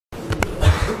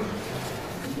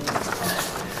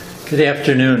Good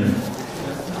afternoon.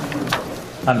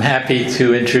 I'm happy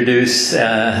to introduce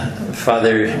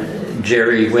Father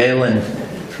Gerry Whelan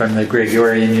from the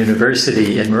Gregorian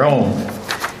University in Rome.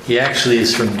 He actually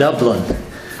is from Dublin,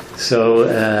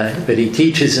 but he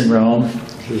teaches in Rome.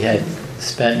 He had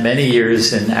spent many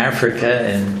years in Africa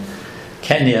and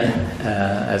Kenya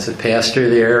as a pastor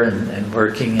there and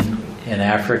working in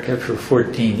Africa for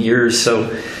 14 years.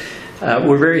 So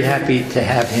we're very happy to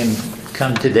have him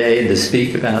come today and to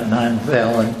speak about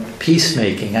nonviolent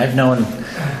peacemaking. I've known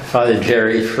Father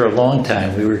Gerry for a long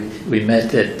time. We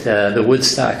met at the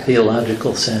Woodstock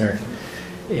Theological Center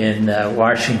in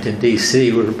Washington,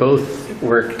 D.C. We both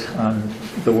worked on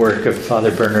the work of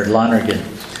Father Bernard Lonergan.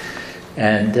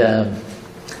 And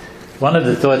one of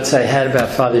the thoughts I had about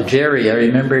Father Gerry, I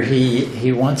remember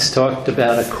he once talked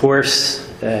about a course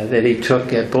that he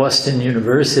took at Boston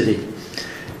University.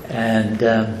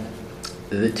 And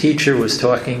the teacher was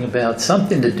talking about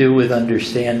something to do with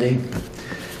understanding.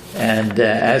 And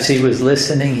as he was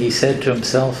listening, he said to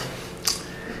himself,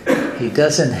 he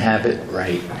doesn't have it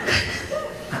right.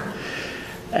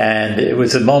 And it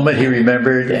was a moment he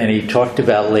remembered and he talked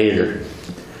about later.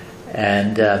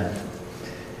 And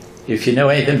if you know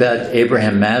anything about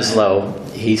Abraham Maslow,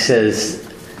 he says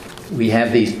we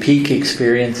have these peak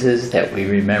experiences that we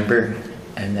remember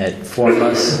and that form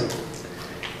us.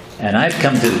 And I've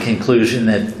come to the conclusion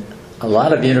that a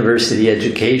lot of university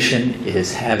education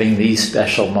is having these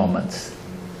special moments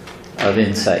of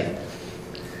insight.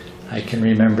 I can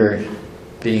remember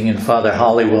being in Father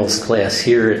Hollywell's class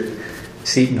here at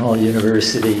Seton Hall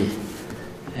University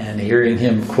and hearing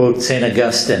him quote St.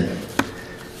 Augustine,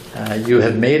 "You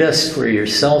have made us for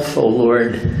yourself, O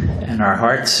Lord, and our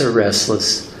hearts are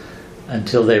restless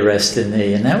until they rest in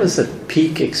thee." And that was a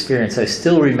peak experience. I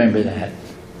still remember that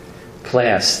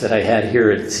class that I had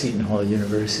here at Seton Hall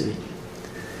University.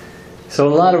 So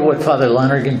a lot of what Father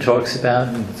Lonergan talks about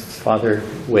and Father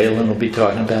Whelan will be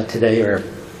talking about today are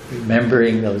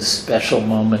remembering those special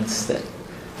moments that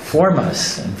form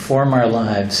us and form our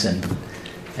lives and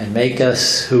make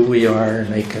us who we are and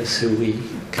make us who we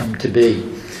come to be.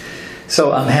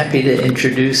 So I'm happy to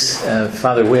introduce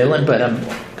Father Whelan, but I'm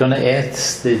going to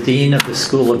ask the Dean of the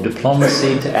School of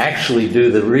Diplomacy to actually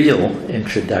do the real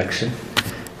introduction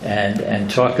and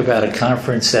talk about a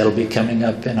conference that'll be coming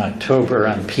up in October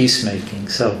on peacemaking.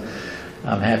 So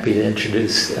I'm happy to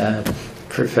introduce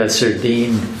Professor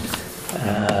Dean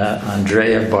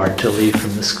Andrea Bartoli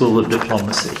from the School of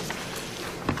Diplomacy.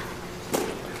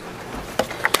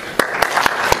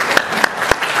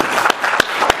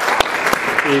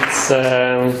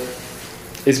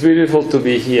 It's beautiful to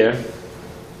be here,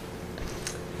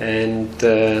 and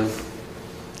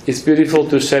it's beautiful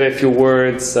to share a few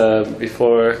words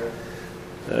before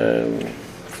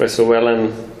Professor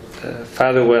Whelan,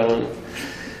 Father Whelan,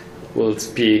 will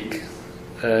speak.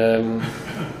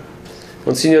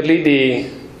 Monsignor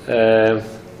Lidi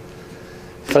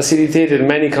facilitated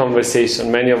many conversations.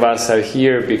 Many of us are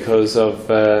here because of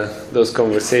those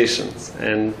conversations.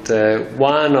 And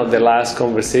one of the last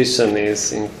conversations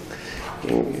is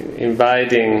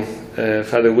inviting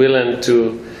Father Whelan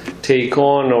to take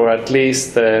on, or at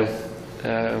least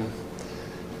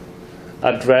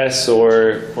address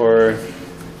or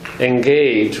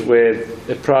engage with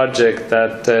a project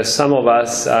that some of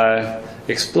us are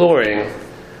exploring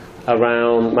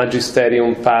around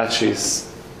Magisterium Pacis.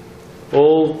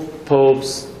 All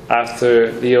popes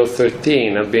after Leo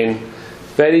XIII have been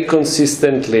very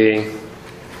consistently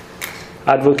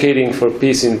advocating for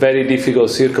peace in very difficult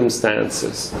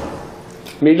circumstances.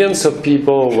 Millions of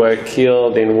people were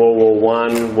killed in World War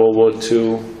I, World War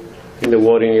II, in the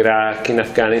war in Iraq, in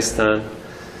Afghanistan.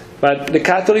 But the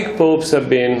Catholic popes have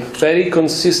been very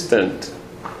consistent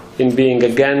in being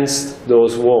against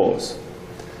those wars.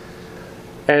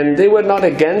 And they were not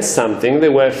against something, they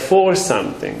were for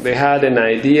something. They had an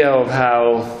idea of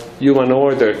how human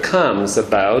order comes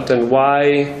about and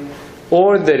why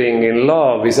ordering in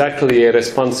love is actually a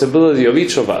responsibility of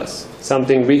each of us,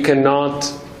 something we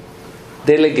cannot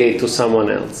delegate to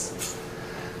someone else.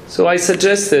 So I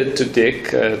suggested to Dick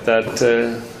that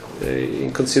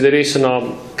in consideration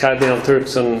of Cardinal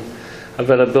Turkson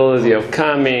availability of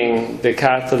coming, the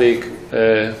Catholic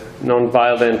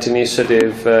Nonviolent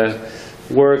Initiative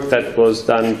work that was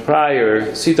done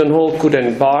prior, Seton Hall could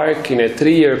embark in a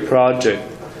 3-year project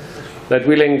that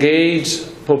will engage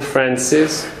Pope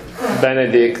Francis,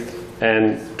 Benedict,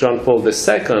 and John Paul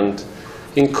II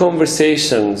in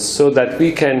conversations so that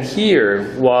we can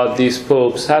hear what these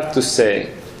popes have to say,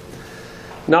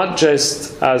 not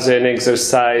just as an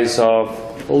exercise of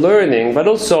learning, but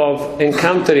also of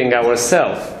encountering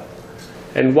ourselves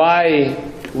and why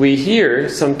we hear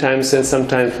sometimes and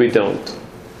sometimes we don't.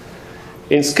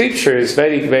 In Scripture, it's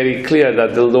very, very clear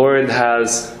that the Lord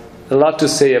has a lot to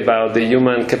say about the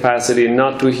human capacity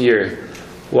not to hear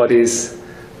what is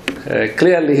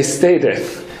clearly stated.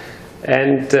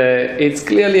 And it's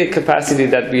clearly a capacity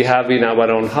that we have in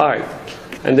our own heart.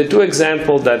 And the two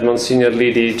examples that Monsignor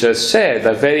Lidi just shared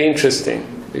are very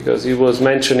interesting, because he was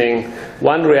mentioning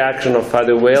one reaction of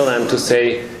Father Whelan to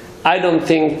say, I don't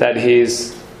think that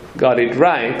he's got it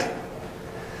right,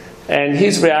 and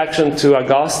his reaction to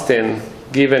Augustine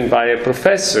given by a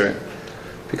professor,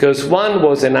 because one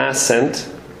was an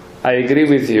assent, I agree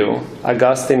with you,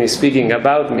 Augustine is speaking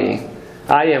about me,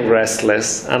 I am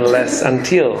restless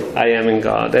until I am in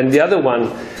God. And the other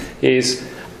one is,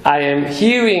 I am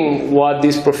hearing what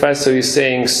this professor is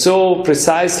saying so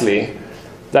precisely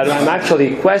that I'm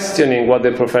actually questioning what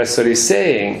the professor is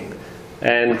saying,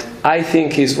 and I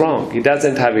think he's wrong, he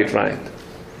doesn't have it right.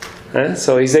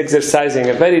 So he's exercising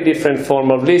a very different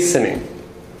form of listening.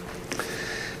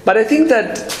 But I think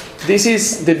that this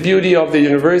is the beauty of the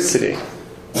university,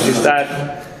 is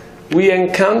that we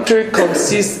encounter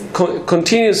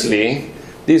continuously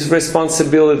this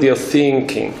responsibility of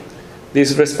thinking,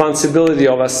 this responsibility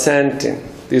of assenting,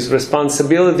 this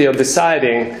responsibility of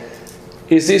deciding,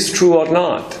 is this true or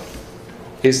not?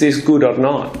 Is this good or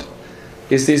not?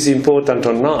 Is this important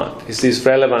or not? Is this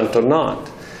relevant or not?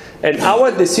 And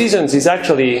our decisions is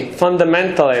actually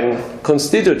fundamental and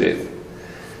constitutive.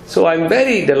 So I'm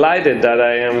very delighted that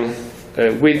I am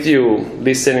with you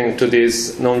listening to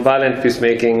this nonviolent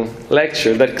peacemaking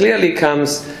lecture that clearly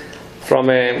comes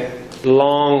from a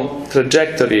long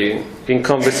trajectory in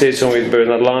conversation with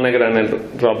Bernard Lonergan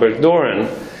and Robert Doran,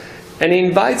 and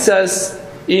invites us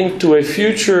into a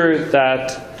future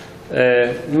that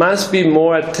must be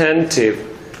more attentive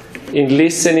in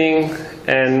listening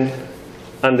and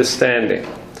understanding.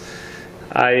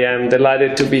 I am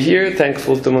delighted to be here,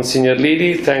 thankful to Monsignor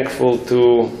Lidi, thankful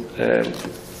to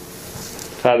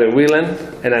Father Whelan,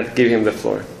 and I'll give him the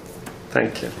floor.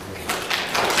 Thank you.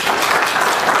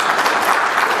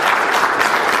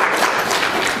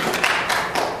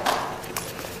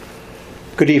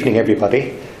 Good evening,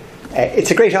 everybody.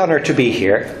 It's a great honour to be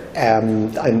here.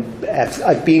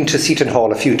 I've been to Seton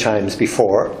Hall a few times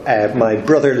before. My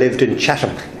brother lived in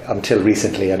Chatham until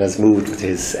recently and has moved with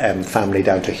his family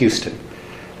down to Houston.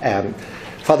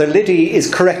 Father Lidi is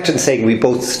correct in saying we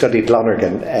both studied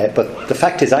Lonergan, but the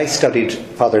fact is I studied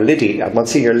Father Lidi,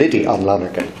 Monsignor Lidi, on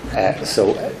Lonergan.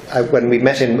 When we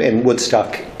met in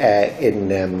Woodstock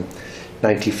in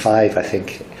 '95, I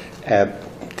think,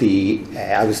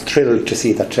 I was thrilled to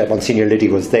see that Monsignor Lidi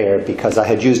was there, because I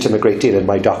had used him a great deal in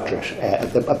my doctorate,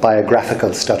 a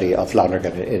biographical study of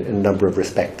Lonergan in a number of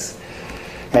respects.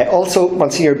 Also,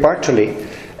 Monsignor Bartoli,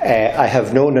 I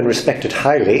have known and respected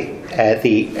highly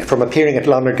from appearing at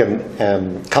Lonergan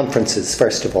conferences,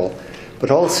 first of all,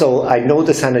 but also I know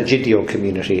the San Egidio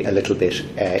community a little bit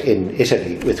in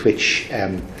Italy, with which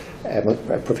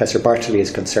Professor Bartoli is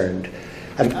concerned.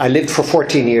 And I lived for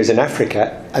 14 years in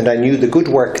Africa, and I knew the good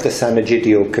work the San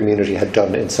Egidio community had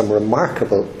done in some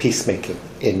remarkable peacemaking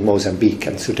in Mozambique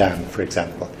and Sudan, for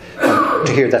example. And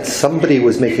to hear that somebody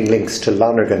was making links to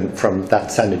Lonergan from that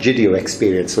San Egidio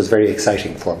experience was very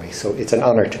exciting for me. So it's an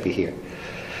honour to be here.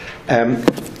 And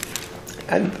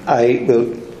I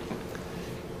will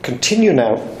continue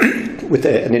now with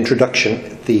an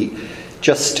introduction.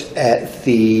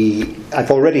 I've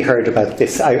already heard about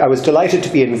this. I was delighted to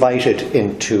be invited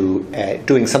into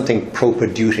doing something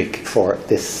propedeutic for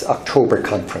this October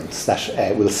conference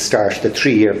that will start the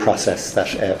 3-year process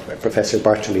that Professor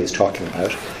Bartoli is talking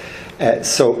about.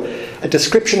 So a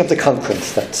description of the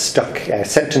conference that stuck, a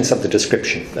sentence of the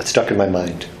description that stuck in my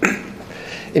mind.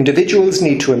 Individuals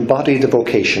need to embody the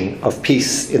vocation of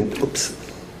peace of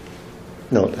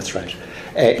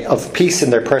peace in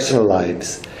their personal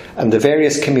lives and the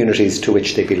various communities to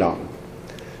which they belong.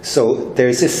 So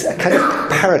there's this kind of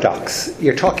paradox.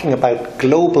 You're talking about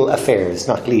global affairs,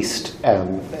 not least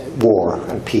war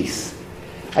and peace,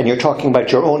 and you're talking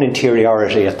about your own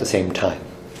interiority at the same time.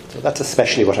 So that's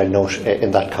especially what I note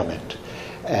in that comment.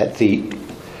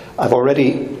 I've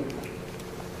already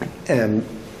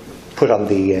put on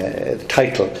the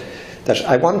title that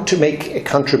I want to make a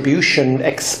contribution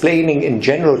explaining in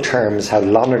general terms how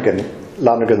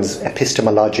Lonergan's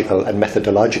epistemological and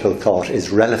methodological thought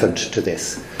is relevant to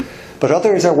this. But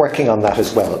others are working on that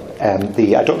as well. I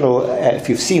don't know if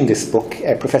you've seen this book.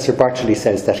 Professor Bartoli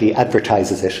says that he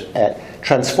advertises it.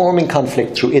 Transforming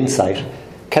Conflict Through Insight,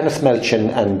 Kenneth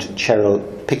Melchin and Cheryl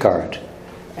Pickard.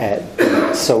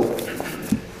 So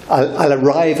I'll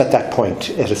arrive at that point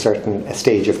at a certain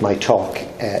stage of my talk.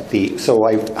 So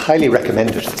I highly recommend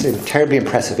it. It's terribly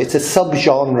impressive. It's a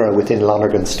subgenre within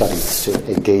Lonergan studies to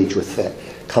engage with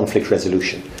conflict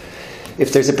resolution.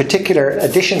 If there's a particular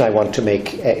addition I want to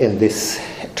make in this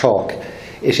talk,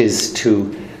 it is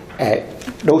to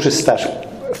notice that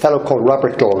a fellow called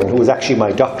Robert Doran, who was actually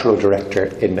my doctoral director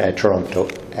in Toronto,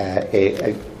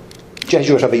 a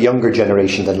Jesuit of a younger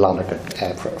generation than Lonergan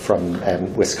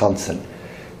from Wisconsin,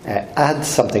 adds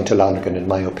something to Lonergan, in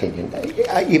my opinion,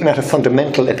 even at a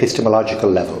fundamental epistemological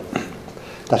level,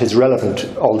 that is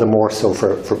relevant all the more so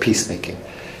for peacemaking.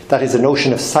 That is a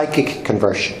notion of psychic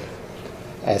conversion.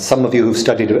 Some of you who've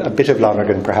studied a bit of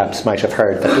Lonergan perhaps might have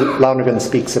heard that Lonergan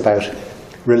speaks about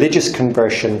religious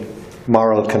conversion,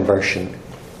 moral conversion,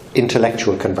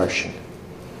 intellectual conversion.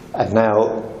 And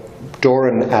now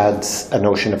Doran adds a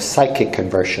notion of psychic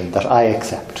conversion that I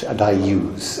accept and I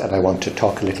use, and I want to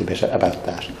talk a little bit about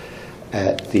that.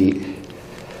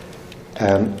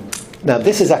 Now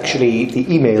this is actually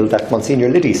the email that Monsignor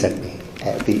Liddy sent me.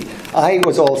 I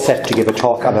was all set to give a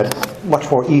talk on a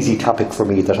much more easy topic for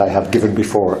me that I have given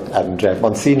before, and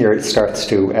Monsignor starts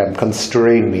to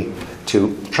constrain me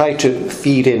to try to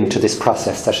feed into this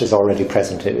process that is already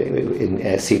present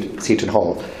in Seton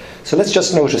Hall. So let's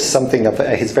just notice something of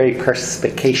his very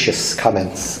perspicacious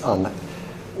comments on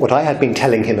what I had been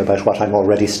telling him about what I'm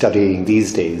already studying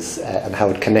these days and how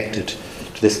it connected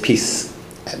to this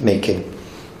peacemaking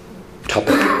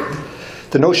topic.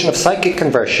 The notion of psychic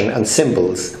conversion and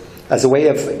symbols as a way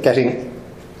of getting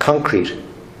concrete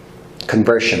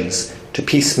conversions to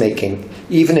peacemaking,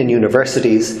 even in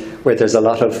universities where there's a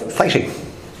lot of fighting.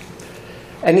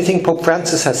 Anything Pope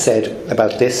Francis has said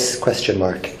about this, question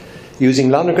mark, using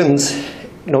Lonergan's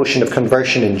notion of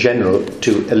conversion in general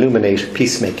to illuminate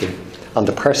peacemaking on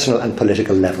the personal and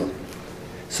political level.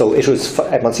 So it was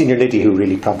Monsignor Liddy who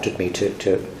really prompted me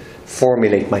to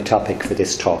formulate my topic for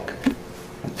this talk.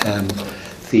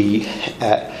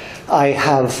 I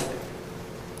have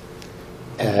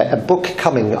a book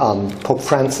coming on Pope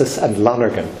Francis and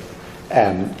Lonergan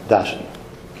that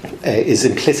is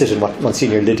implicit in what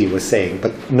Monsignor Liddy was saying,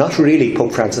 but not really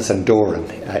Pope Francis and Doran.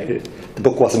 The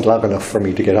book wasn't long enough for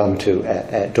me to get on to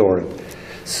Doran.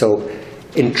 So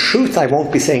in truth, I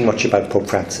won't be saying much about Pope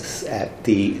Francis.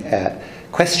 The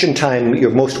question time,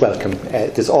 you're most welcome.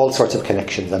 There's all sorts of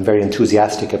connections. I'm very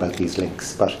enthusiastic about these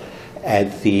links, but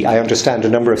I understand a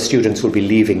number of students will be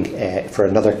leaving for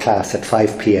another class at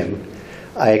 5 p.m.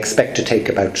 I expect to take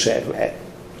about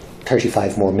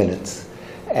 35 more minutes.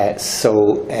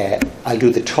 So I'll do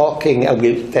the talking, and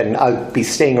then I'll be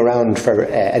staying around for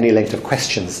any length of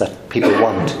questions that people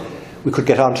want. We could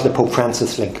get on to the Pope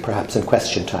Francis link perhaps in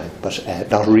question time, but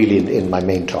not really in my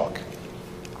main talk.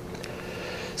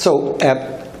 So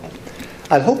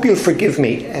I hope you'll forgive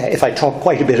me if I talk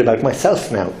quite a bit about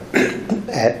myself now.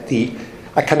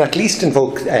 I can at least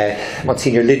invoke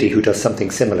Monsignor Liddy, who does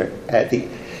something similar.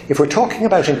 If we're talking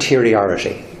about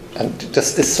interiority, and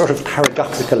just this sort of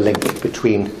paradoxical link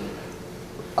between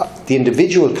the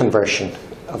individual conversion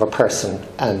of a person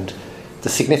and the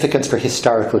significance for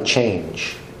historical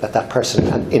change that that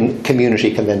person in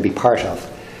community can then be part of,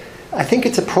 I think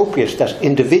it's appropriate that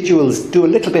individuals do a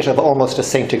little bit of almost a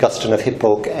St. Augustine of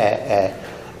Hippo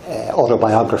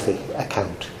autobiography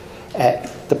account.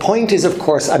 The point is, of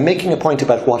course, I'm making a point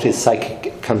about what is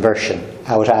psychic conversion,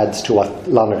 how it adds to what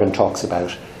Lonergan talks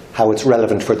about, how it's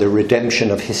relevant for the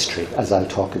redemption of history, as I'll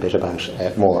talk a bit about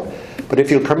more. But if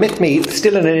you'll permit me,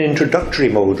 still in an introductory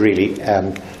mode really,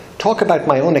 talk about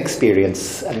my own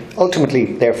experience and ultimately,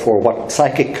 therefore, what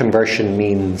psychic conversion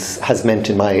has meant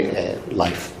in my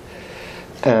life.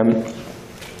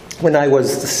 When I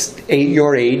was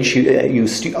your age, you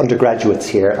undergraduates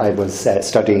here, I was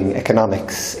studying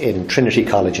economics in Trinity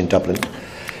College in Dublin.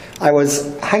 I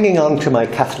was hanging on to my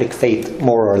Catholic faith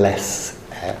more or less.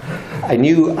 I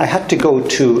knew I had to go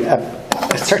to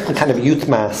a certain kind of youth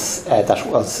mass that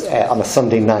was on a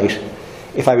Sunday night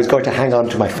if I was going to hang on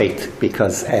to my faith,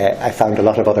 because I found a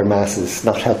lot of other masses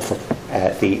not helpful.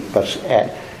 But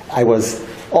I was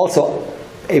also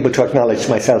able to acknowledge to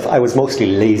myself I was mostly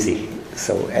lazy,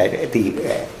 so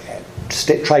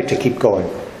tried to keep going.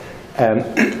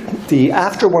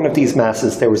 After one of these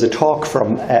masses, there was a talk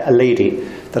from a lady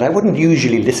that I wouldn't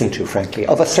usually listen to, frankly,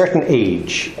 of a certain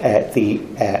age,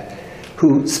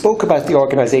 who spoke about the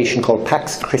organisation called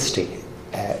Pax Christi,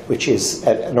 which is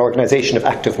an organisation of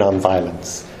active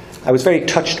non-violence. I was very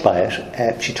touched by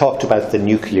it. She talked about the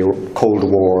nuclear Cold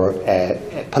War,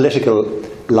 political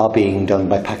lobbying done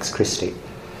by Pax Christi.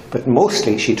 But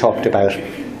mostly she talked about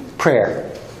prayer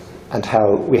and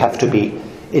how we have to be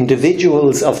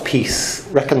individuals of peace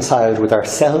reconciled with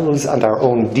ourselves and our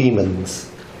own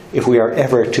demons, if we are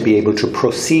ever to be able to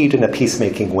proceed in a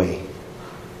peacemaking way.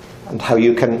 And how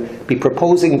you can be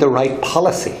proposing the right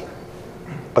policy,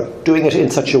 but doing it in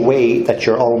such a way that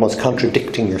you're almost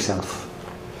contradicting yourself.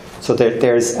 So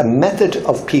there's a method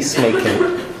of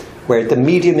peacemaking where the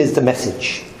medium is the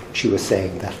message. She was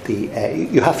saying that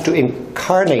you have to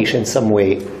incarnate in some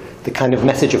way the kind of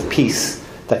message of peace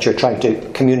that you're trying to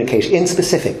communicate in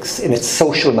specifics, in its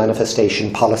social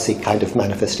manifestation, policy kind of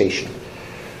manifestation.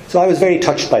 So I was very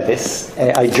touched by this.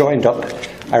 I joined up.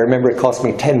 I remember it cost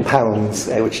me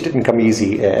 £10, which didn't come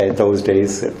easy those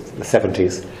days, the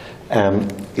 70s.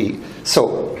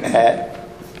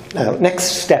 Next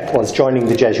step was joining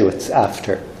the Jesuits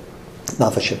after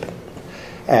noviceship.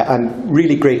 I'm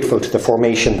really grateful to the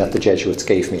formation that the Jesuits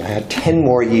gave me. I had 10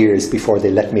 more years before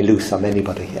they let me loose on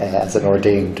anybody as an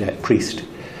ordained priest.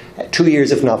 2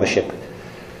 years of noviceship.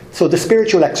 So the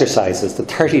spiritual exercises, the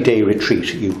 30-day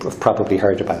retreat you've probably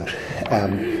heard about.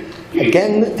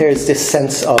 Again, there's this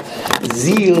sense of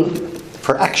zeal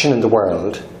for action in the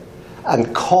world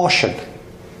and caution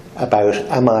about,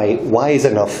 am I wise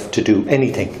enough to do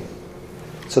anything?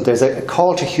 So there's a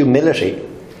call to humility,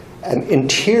 an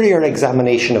interior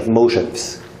examination of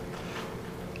motives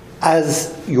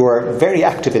as you're very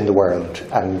active in the world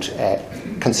and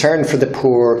concerned for the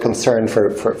poor, concerned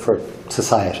for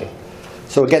society.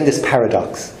 So again, this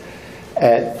paradox.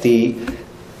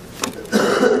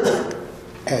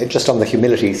 Just on the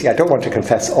humility, see, I don't want to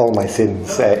confess all my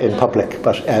sins in public,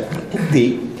 but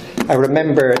I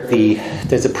remember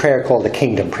there's a prayer called the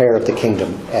Kingdom, Prayer of the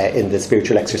Kingdom, in the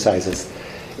spiritual exercises.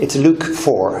 It's Luke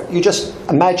 4. You just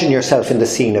imagine yourself in the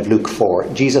scene of Luke 4.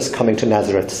 Jesus coming to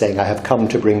Nazareth saying, I have come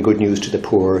to bring good news to the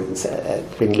poor,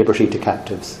 bring liberty to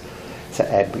captives,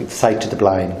 sight to the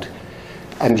blind.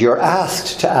 And you're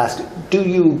asked to ask, do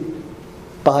you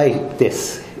buy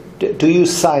this? Do you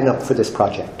sign up for this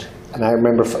project? And I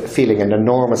remember feeling an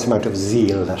enormous amount of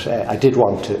zeal that I did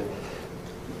want to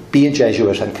be a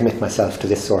Jesuit and commit myself to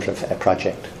this sort of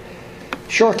project.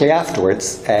 Shortly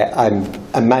afterwards, I'm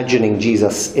imagining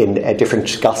Jesus in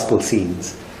different gospel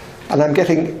scenes. And I'm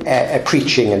getting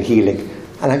preaching and healing.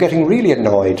 And I'm getting really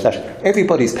annoyed that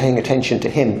everybody's paying attention to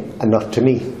him and not to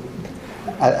me.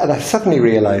 And I suddenly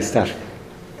realised that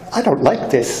I don't like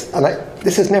this. And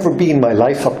this has never been my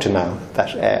life up to now.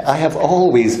 That I have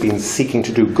always been seeking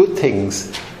to do good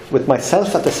things with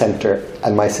myself at the centre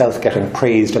and myself getting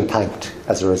praised and thanked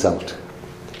as a result.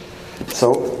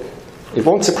 So it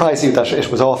won't surprise you that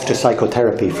it was off to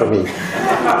psychotherapy for me.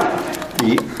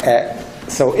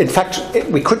 So in fact,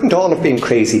 we couldn't all have been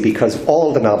crazy because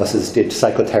all the novices did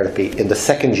psychotherapy in the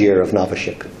second year of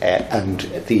noviceship.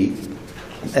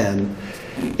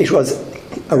 It was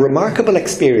a remarkable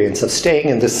experience of staying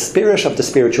in the spirit of the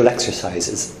spiritual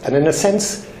exercises and in a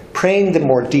sense praying them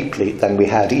more deeply than we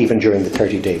had even during the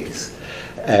 30 days.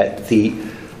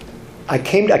 I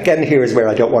came, again, here is where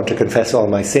I don't want to confess all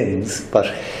my sins,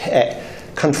 but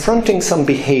confronting some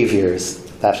behaviours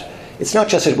that, it's not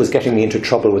just it was getting me into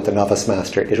trouble with the novice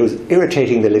master, it was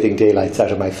irritating the living daylights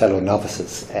out of my fellow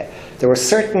novices. There were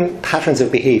certain patterns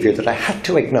of behaviour that I had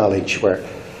to acknowledge were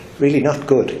really not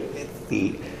good.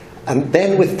 And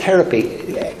then with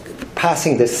therapy,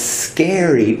 passing this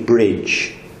scary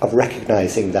bridge of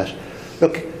recognising that,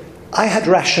 look, I had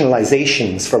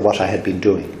rationalisations for what I had been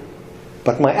doing.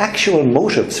 But my actual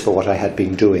motives for what I had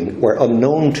been doing were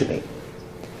unknown to me.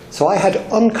 So I had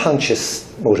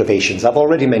unconscious motivations. I've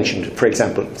already mentioned, for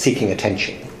example, seeking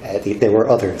attention. There were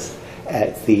others.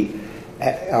 I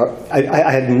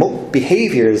had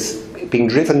behaviours being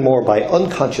driven more by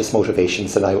unconscious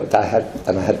motivations than I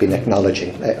had been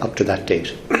acknowledging up to that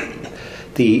date.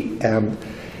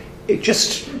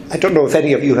 I don't know if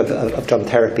any of you have done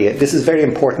therapy. This is very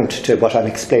important to what I'm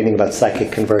explaining about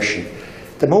psychic conversion.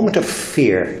 The moment of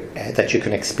fear that you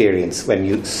can experience when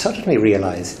you suddenly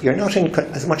realise you're not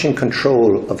as much in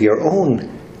control of your own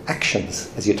actions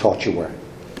as you thought you were.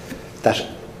 That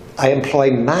I employ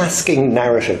masking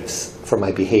narratives for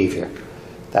my behaviour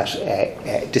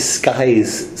that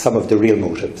disguise some of the real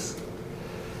motives.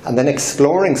 And then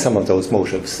exploring some of those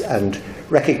motives and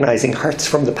recognising hurts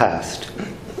from the past.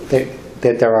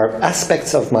 There are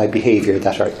aspects of my behaviour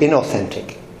that are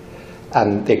inauthentic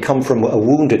and they come from a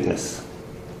woundedness.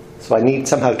 So I need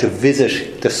somehow to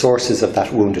visit the sources of that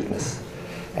woundedness.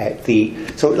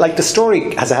 So like the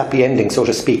story has a happy ending, so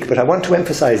to speak, but I want to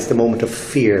emphasise the moment of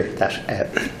fear that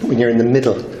when you're in the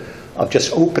middle of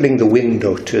just opening the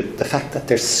window to the fact that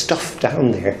there's stuff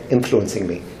down there influencing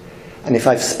me. And if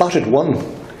I've spotted one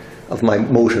of my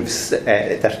motives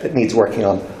that needs working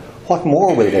on, what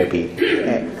more will there be?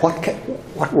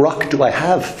 what rock do I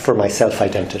have for my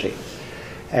self-identity?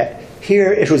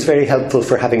 Here it was very helpful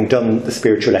for having done the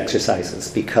spiritual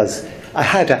exercises, because I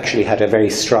had actually had a very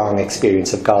strong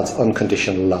experience of God's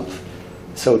unconditional love.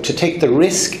 So to take the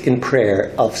risk in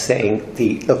prayer of saying,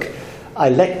 look, I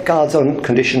let God's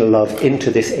unconditional love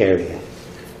into this area.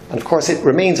 And of course it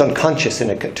remains unconscious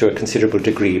to a considerable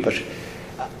degree, but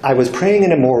I was praying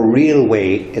in a more real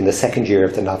way in the second year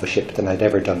of the novitiate than I'd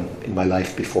ever done in my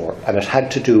life before. And it had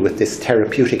to do with this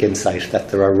therapeutic insight that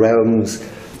there are realms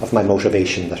of my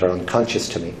motivation that are unconscious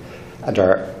to me and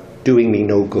are doing me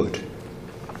no good.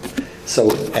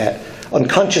 So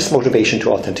unconscious motivation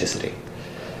to authenticity.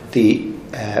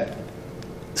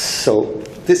 So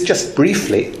this just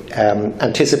briefly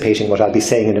anticipating what I'll be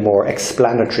saying in a more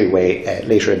explanatory way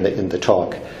later in the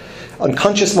talk.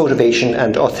 Unconscious motivation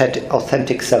and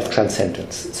authentic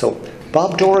self-transcendence. So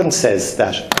Bob Doran says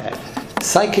that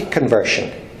psychic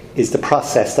conversion is the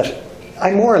process that I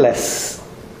more or less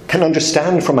can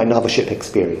understand from my novitiate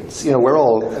experience. You know, we're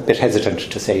all a bit hesitant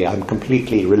to say I'm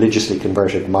completely religiously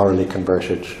converted, morally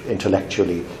converted,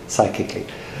 intellectually, psychically.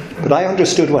 But I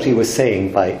understood what he was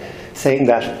saying by saying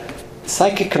that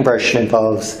psychic conversion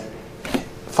involves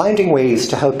finding ways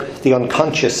to help the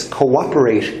unconscious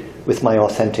cooperate with my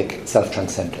authentic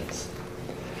self-transcendence.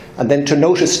 And then to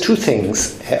notice two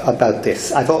things about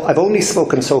this. I've only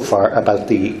spoken so far about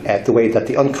the way that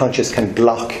the unconscious can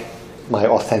block my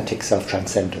authentic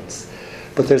self-transcendence.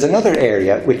 But there's another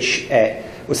area which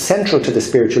was central to the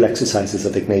spiritual exercises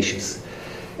of Ignatius.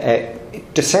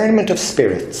 Discernment of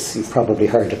spirits, you've probably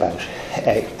heard about.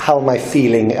 How am I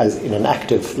feeling as in an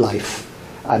active life?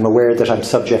 I'm aware that I'm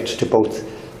subject to both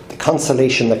the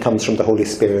consolation that comes from the Holy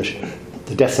Spirit,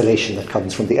 the desolation that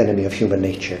comes from the enemy of human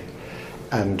nature.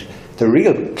 And the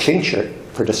real clincher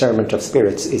for discernment of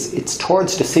spirits is it's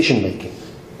towards decision making.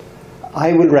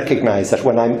 I will recognize that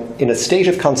when I'm in a state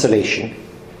of consolation,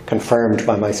 confirmed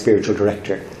by my spiritual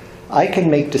director, I can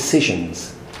make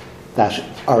decisions that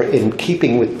are in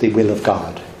keeping with the will of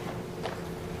God.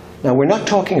 Now, we're not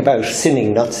talking about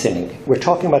sinning, not sinning. We're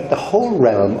talking about the whole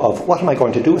realm of what am I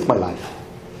going to do with my life.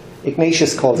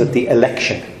 Ignatius calls it the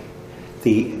election.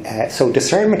 So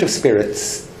discernment of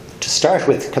spirits, to start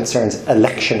with, concerns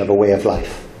election of a way of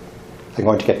life. I'm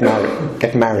going to get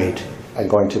married. I'm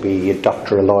going to be a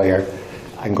doctor, a lawyer.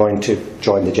 I'm going to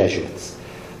join the Jesuits.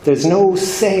 There's no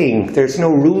saying, there's no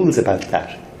rules about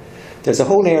that. There's a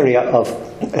whole area of,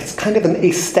 it's kind of an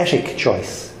aesthetic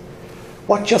choice.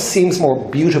 What just seems more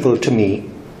beautiful to me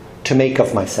to make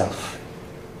of myself?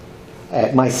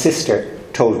 My sister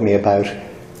told me about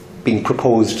being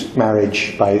proposed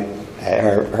marriage by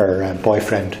her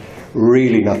boyfriend,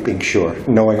 really not being sure,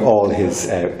 knowing all his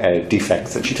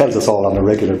defects. And she tells us all on a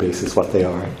regular basis what they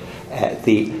are.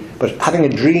 But having a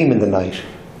dream in the night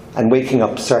and waking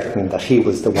up certain that he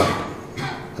was the one.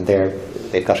 And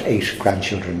they've got 8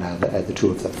 grandchildren now, the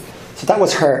two of them. So that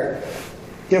was her.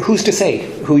 You know, who's to say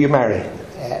who you marry?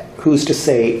 Who's to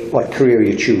say what career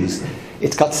you choose?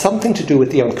 It's got something to do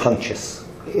with the unconscious.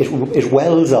 It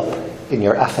wells up in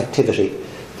your affectivity.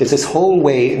 There's this whole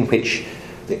way in which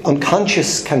the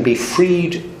unconscious can be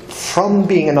freed from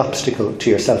being an obstacle to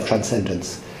your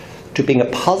self-transcendence to being a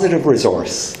positive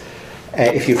resource.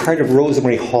 If you've heard of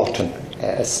Rosemary Houghton,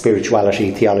 a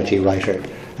spirituality theology writer,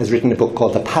 has written a book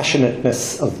called The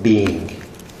Passionateness of Being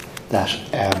that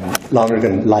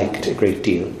Lonergan liked a great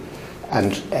deal.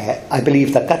 And I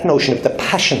believe that notion of the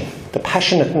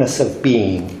passionateness of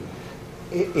being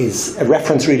is a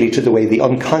reference really to the way the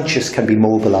unconscious can be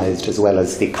mobilized as well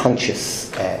as the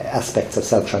conscious aspects of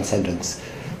self-transcendence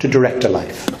to direct a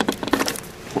life.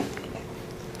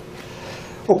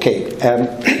 Okay,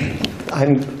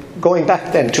 I'm going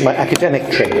back then to my academic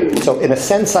training. So in a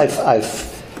sense I've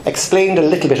explained a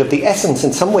little bit of the essence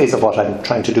in some ways of what I'm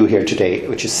trying to do here today,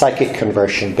 which is psychic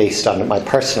conversion based on my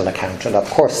personal account. And of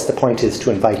course the point is to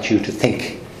invite you to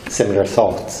think similar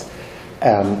thoughts.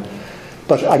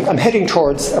 But I'm heading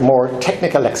towards a more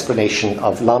technical explanation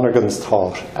of Lonergan's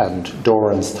thought and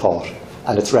Doran's thought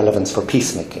and its relevance for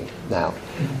peacemaking now.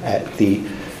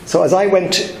 So as I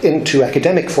went into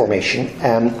academic formation,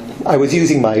 I was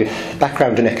using my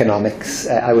background in economics.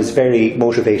 I was very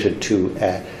motivated to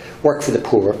work for the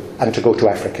poor and to go to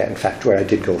Africa, in fact, where I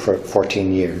did go for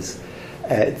 14 years.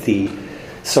 But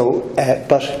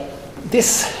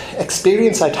this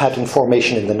experience I'd had in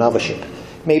formation in the novitiate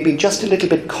made me just a little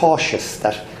bit cautious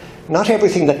that not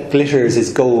everything that glitters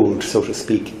is gold, so to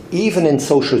speak, even in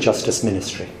social justice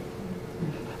ministry.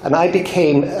 And I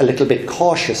became a little bit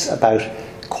cautious about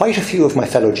quite a few of my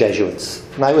fellow Jesuits.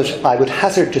 And I would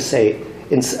hazard to say,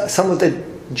 in some of the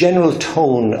general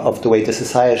tone of the way the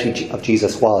Society of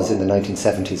Jesus was in the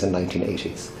 1970s and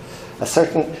 1980s. A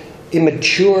certain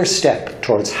immature step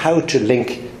towards how to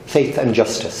link faith and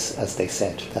justice, as they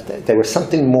said. That there was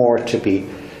something more to be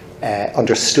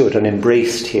understood and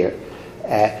embraced here.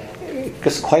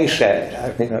 Just quite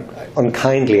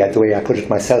unkindly, the way I put it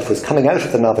myself, was coming out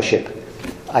of the novitiate.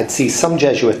 I'd see some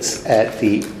Jesuits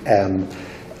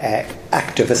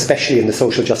active, especially in the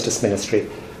social justice ministry,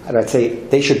 and I'd say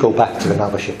they should go back to the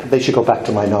novitiate. They should go back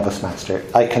to my novice master.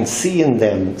 I can see in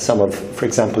them some of, for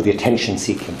example, the attention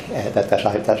seeking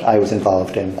that I was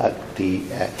involved in.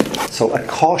 So a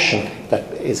caution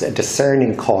that is a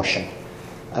discerning caution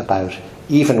about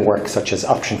even work such as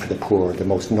Option for the Poor, the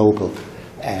most noble,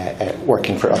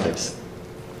 working for others.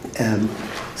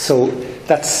 So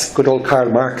that's good old Karl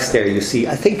Marx there, you see.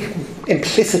 I think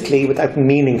implicitly, without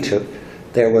meaning to,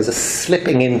 there was a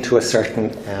slipping into a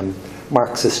certain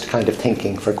Marxist kind of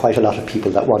thinking for quite a lot of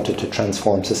people that wanted to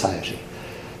transform society.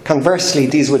 Conversely,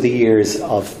 these were the years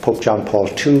of Pope John Paul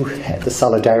II, the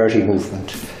Solidarity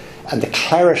movement, and the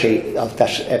clarity of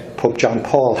that Pope John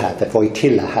Paul had, that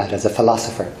Wojtyla had as a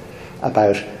philosopher,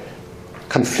 about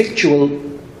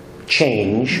conflictual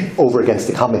change over against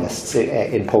the communists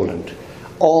in Poland,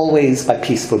 always by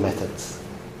peaceful methods.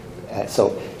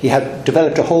 So he had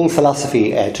developed a whole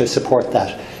philosophy to support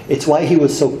that. It's why he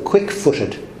was so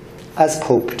quick-footed as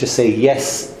Pope to say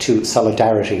yes to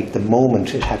solidarity the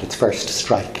moment it had its first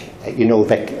strike. You know,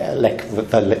 Lech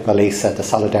Walesa, the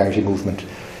solidarity movement.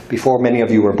 Before many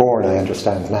of you were born, I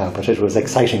understand now, but it was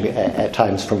exciting at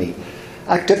times for me.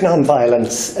 Active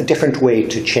non-violence, a different way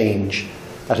to change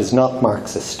that is not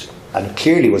Marxist, and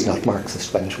clearly was not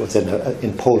Marxist when it was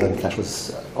in Poland that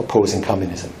was opposing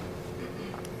communism.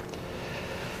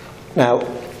 Now,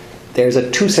 there's a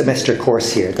 2-semester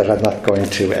course here that I'm not going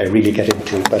to really get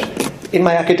into, but in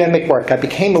my academic work I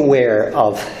became aware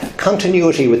of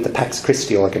continuity with the Pax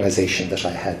Christi organisation that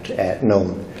I had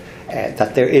known,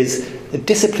 that there is a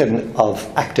discipline of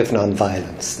active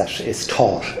non-violence that is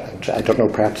taught, and I don't know,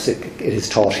 perhaps it is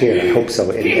taught here, I hope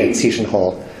so, in Seton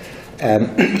Hall.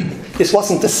 This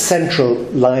wasn't the central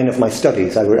line of my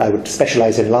studies. I would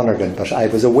specialise in Lonergan, but I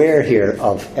was aware here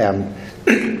of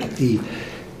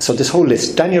so this whole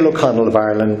list: Daniel O'Connell of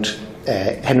Ireland,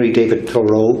 Henry David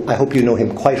Thoreau, I hope you know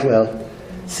him quite well,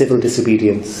 civil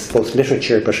disobedience, both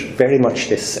literature but very much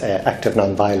this active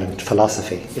non-violent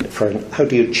philosophy for how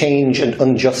do you change an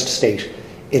unjust state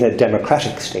in a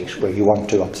democratic state where you want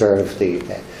to observe the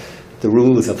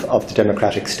rules of the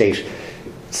democratic state,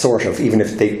 sort of, even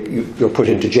if you're put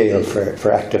into jail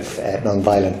for active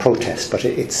non-violent protest, but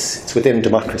it's within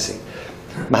democracy.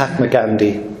 Mahatma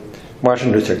Gandhi,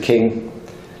 Martin Luther King,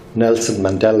 Nelson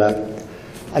Mandela.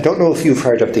 I don't know if you've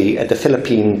heard of the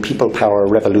Philippine People Power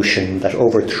Revolution that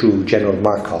overthrew General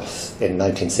Marcos in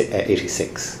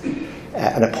 1986.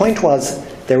 And the point was,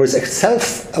 there was a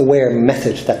self-aware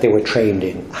method that they were trained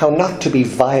in, how not to be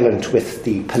violent with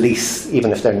the police,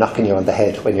 even if they're knocking you on the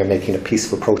head when you're making a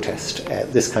peaceful protest,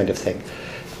 this kind of thing.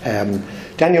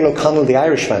 Daniel O'Connell, the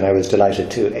Irishman, I was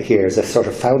delighted to hear, is a sort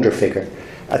of founder figure.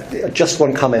 Just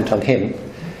one comment on him.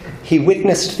 He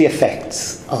witnessed the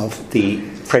effects of the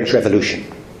French Revolution.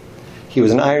 He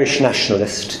was an Irish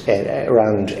nationalist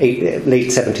around late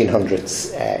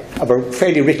 1700s, of a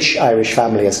fairly rich Irish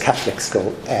family as Catholics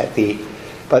go.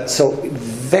 But so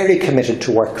very committed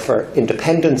to work for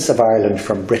independence of Ireland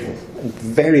from Britain,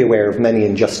 very aware of many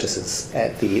injustices.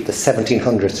 The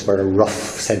 1700s were a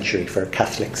rough century for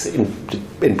Catholics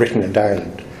in Britain and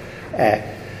Ireland.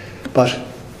 But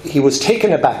he was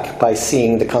taken aback by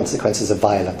seeing the consequences of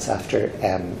violence after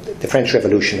the French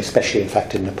Revolution, especially, in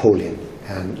fact, in Napoleon.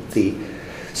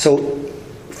 So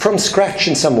from scratch,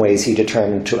 in some ways, he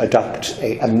determined to adopt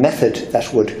a method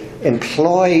that would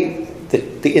employ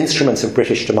the instruments of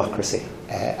British democracy.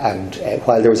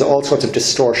 While there was all sorts of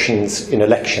distortions in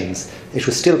elections, it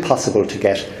was still possible to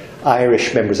get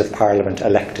Irish members of Parliament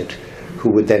elected,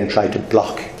 who would then try to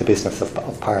block the business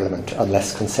of Parliament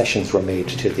unless concessions were made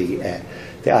to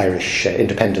the Irish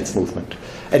independence movement.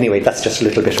 Anyway, that's just a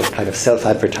little bit of kind of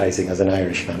self-advertising as an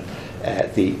Irishman.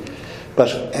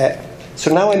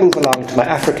 So now I move along to my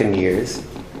African years.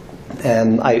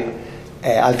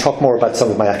 I'll talk more about some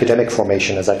of my academic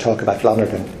formation as I talk about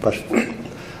Lonergan, but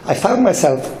I found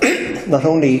myself not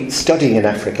only studying in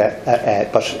Africa,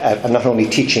 but not only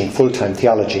teaching full-time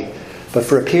theology, but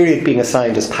for a period being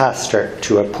assigned as pastor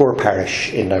to a poor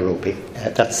parish in Nairobi.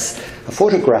 That's a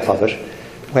photograph of it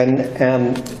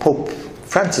when Pope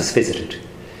Francis visited.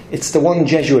 It's the one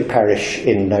Jesuit parish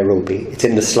in Nairobi. It's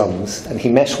in the slums, and he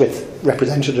met with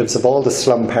representatives of all the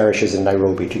slum parishes in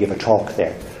Nairobi to give a talk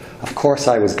there Of course,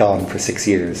 I was gone for 6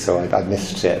 years, so I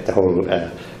missed the whole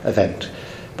event.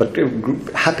 But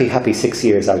happy 6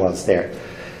 years I was there.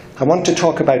 I want to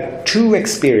talk about two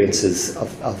experiences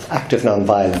of active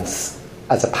non-violence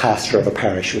as a pastor of a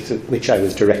parish with which I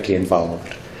was directly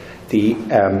involved.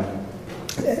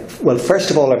 Well, first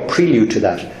of all, a prelude to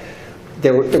that.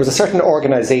 There was a certain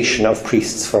organisation of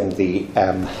priests from the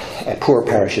poor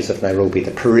parishes of Nairobi,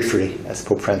 the periphery, as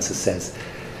Pope Francis says.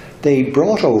 They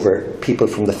brought over people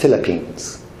from the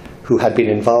Philippines who had been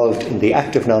involved in the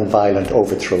active non-violent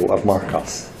overthrow of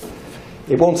Marcos.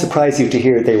 It won't surprise you to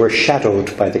hear they were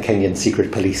shadowed by the Kenyan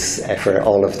secret police for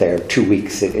all of their 2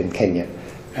 weeks in Kenya.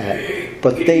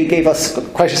 But they gave us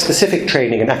quite a specific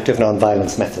training in active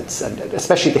non-violence methods, and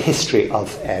especially the history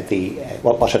of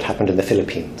what had happened in the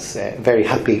Philippines. Very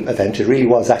happy event. It really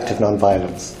was active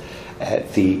non-violence.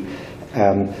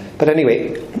 But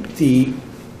anyway,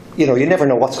 you never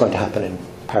know what's going to happen in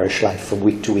parish life from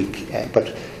week to week. But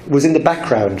it was in the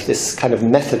background, this kind of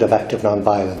method of active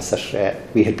non-violence that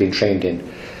we had been trained in.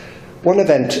 One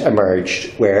event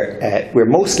emerged where we're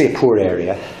mostly a poor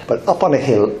area, but up on a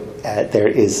hill there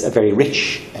is a very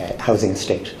rich housing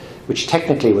estate, which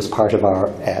technically was part of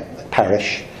our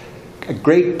parish. A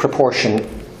great proportion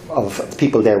of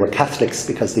people there were Catholics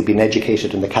because they'd been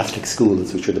educated in the Catholic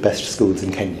schools, which were the best schools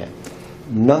in Kenya.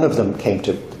 None of them came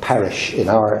to parish in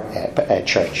our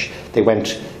church. They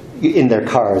went in their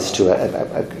cars to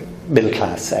a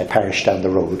middle-class parish down the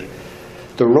road.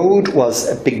 The road was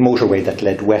a big motorway that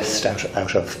led west out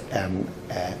of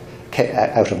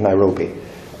Nairobi.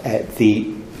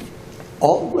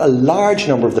 A large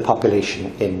number of the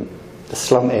population in the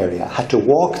slum area had to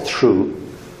walk through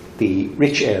the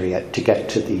rich area to get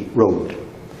to the road.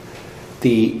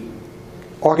 The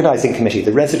organising committee,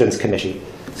 the residence committee,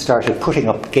 started putting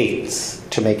up gates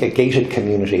to make a gated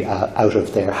community out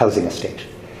of their housing estate.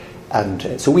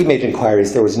 And so we made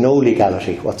inquiries. There was no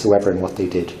legality whatsoever in what they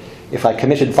did. If I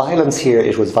committed violence here,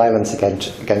 it was violence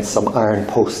against some iron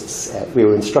posts. We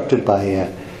were instructed by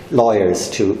lawyers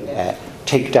to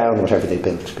take down whatever they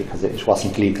built because it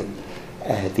wasn't legal.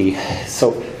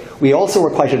 So we also were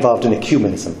quite involved in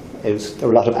ecumenism. There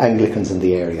were a lot of Anglicans in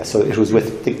the area, so it was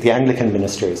with the Anglican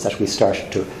ministers that we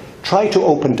started to try to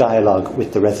open dialogue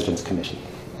with the residence committee.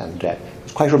 And it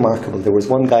was quite remarkable. There was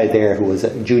one guy there who was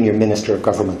a junior minister of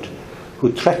government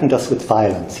who threatened us with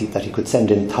violence, that he could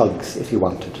send in thugs if he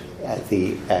wanted.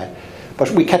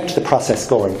 But we kept the process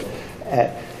going.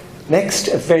 Next,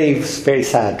 a very, very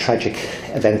sad, tragic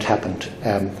event happened.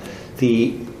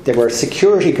 There were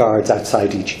security guards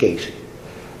outside each gate.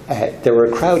 There were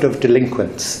a crowd of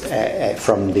delinquents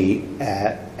from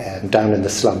down in the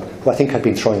slum who I think had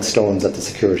been throwing stones at the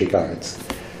security guards.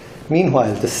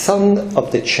 Meanwhile, the son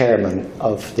of the chairman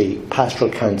of the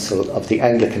pastoral council of the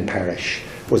Anglican parish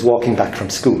was walking back from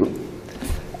school,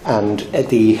 and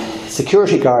the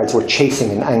security guards were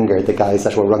chasing in anger the guys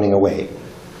that were running away.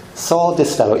 Saw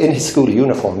this fellow in his school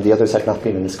uniform, the others had not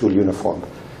been in a school uniform,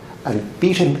 and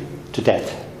beat him to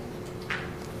death.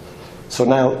 So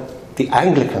now the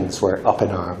Anglicans were up in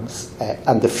arms,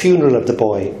 and the funeral of the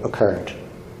boy occurred.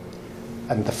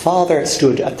 And the father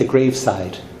stood at the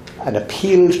graveside and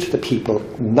appealed to the people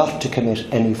not to commit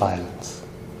any violence.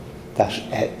 That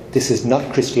this is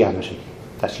not Christianity,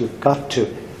 that you've got to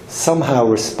somehow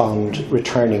respond,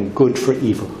 returning good for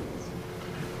evil.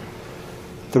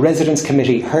 The residence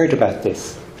committee heard about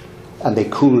this, and they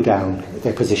cooled down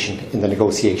their position in the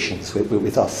negotiations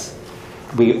with us.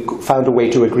 We found a way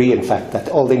to agree, in fact, that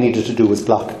all they needed to do was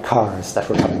block cars that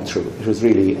were coming through. It was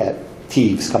really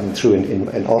thieves coming through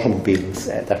in automobiles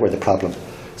that were the problem.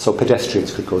 So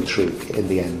pedestrians could go through in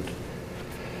the end.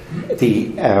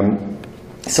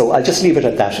 So I'll just leave it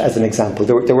at that as an example.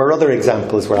 There were other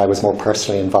examples where I was more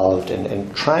personally involved in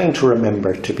trying to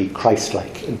remember to be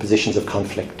Christ-like in positions of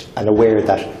conflict and aware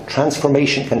that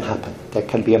transformation can happen. There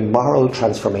can be a moral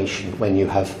transformation when you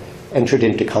have entered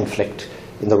into conflict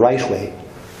in the right way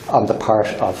on the part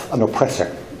of an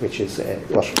oppressor, which is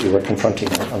what we were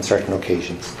confronting on certain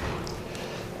occasions.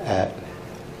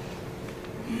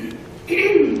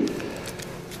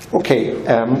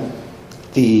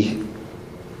 The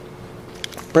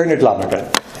Bernard Lonergan.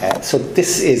 So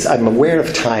this is, I'm aware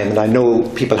of time and I know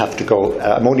people have to go.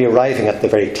 I'm only arriving at the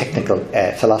very technical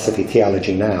philosophy,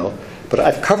 theology now, but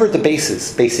I've covered the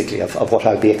basis, basically, of what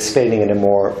I'll be explaining in a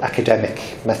more academic,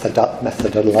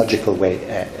 methodological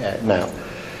way now.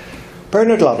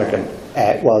 Bernard Lonergan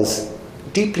was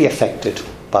deeply affected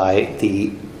by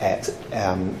the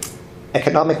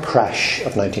economic crash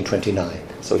of 1929.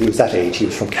 So he was that age, he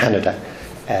was from Canada,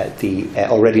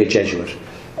 already a Jesuit.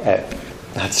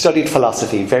 Had studied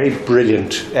philosophy, very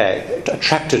brilliant,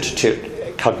 attracted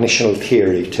to cognitional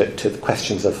theory to the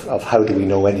questions of how do we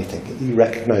know anything. He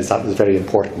recognised that was very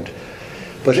important.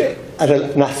 But at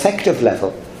an affective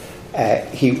level,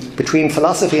 between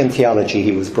philosophy and theology,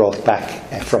 he was brought back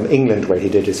from England, where he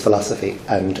did his philosophy,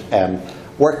 and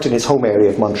worked in his home area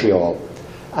of Montreal,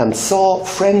 and saw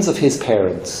friends of his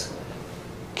parents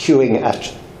queuing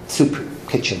at soup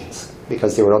kitchens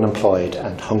because they were unemployed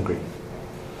and hungry.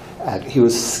 He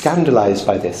was scandalised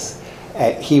by this.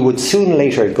 He would soon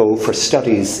later go for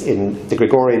studies in the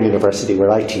Gregorian University, where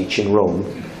I teach, in Rome,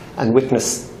 and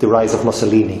witness the rise of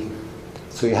Mussolini.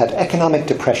 So he had economic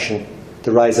depression,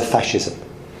 the rise of fascism,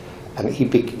 and he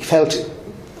felt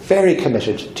very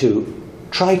committed to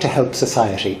try to help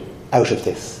society out of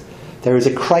this. There is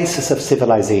a crisis of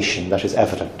civilization that is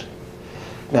evident.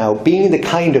 Now, being the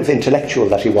kind of intellectual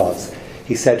that he was,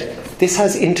 he said, this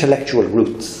has intellectual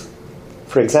roots.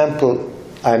 For example,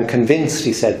 I'm convinced,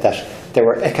 he said, that there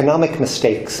were economic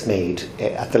mistakes made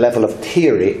at the level of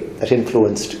theory that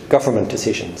influenced government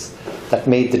decisions, that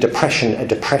made the depression a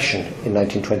depression in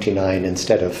 1929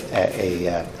 instead of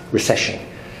a recession.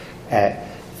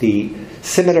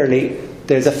 Similarly,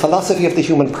 there's a philosophy of the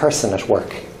human person at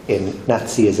work in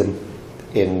Nazism,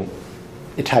 in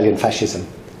Italian fascism,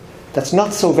 that's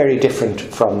not so very different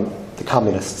from the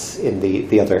communists in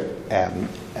the other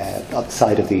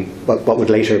side of what would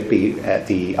later be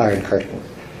the Iron Curtain.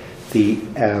 The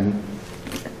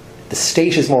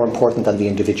state is more important than the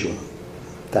individual.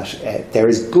 That there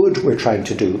is good we're trying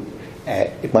to do.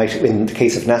 It might, in the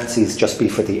case of Nazis, just be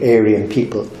for the Aryan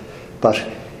people, but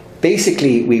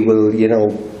basically we will,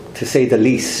 to say the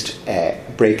least,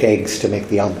 break eggs to make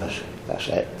the omelette.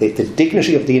 That the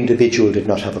dignity of the individual did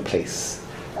not have a place,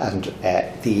 and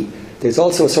there's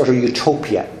also a sort of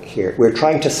utopia here. We're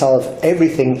trying to solve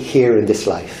everything here in this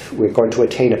life. We're going to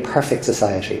attain a perfect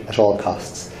society at all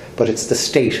costs, but it's the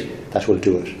state that will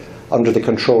do it, under the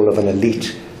control of an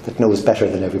elite that knows better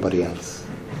than everybody else.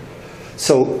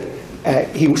 So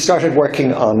he started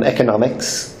working on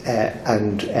economics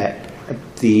and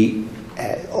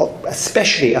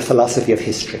especially a philosophy of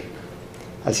history.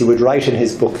 As he would write in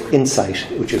his book Insight,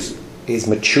 which is his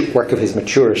work of his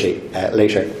maturity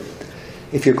later,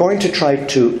 if you're going to try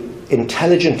to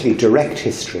intelligently direct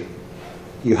history,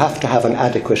 you have to have an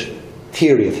adequate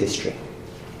theory of history.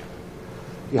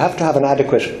 You have to have an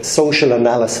adequate social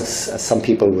analysis, as some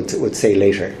people would say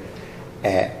later,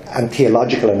 and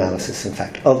theological analysis, in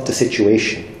fact, of the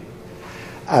situation,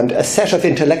 and a set of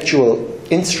intellectual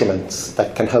instruments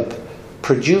that can help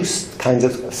produce kinds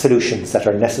of solutions that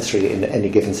are necessary in any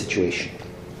given situation.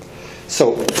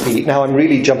 So now I'm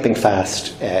really jumping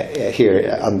fast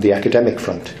here on the academic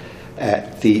front.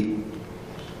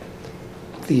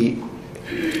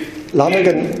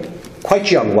 Lonergan,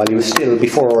 quite young, while he was still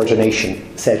before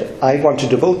ordination, said, I want to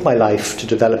devote my life to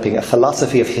developing a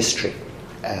philosophy of history.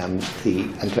 And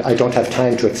I don't have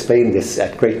time to explain this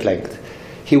at great length.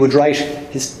 He would write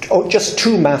just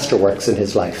two masterworks in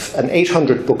his life, an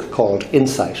 800-page book called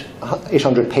Insight,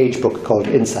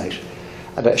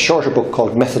 and a shorter book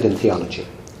called Method in Theology.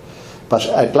 But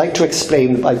I'd like to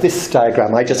explain by this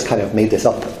diagram. I just kind of made this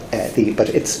up, but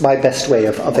it's my best way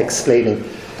of explaining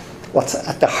what's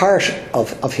at the heart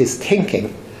of his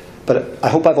thinking. But I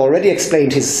hope I've already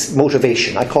explained his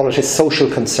motivation. I call it his social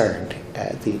concern.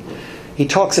 He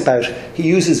talks about, he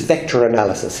uses vector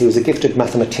analysis. He was a gifted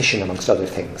mathematician, amongst other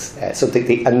things. So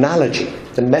the analogy,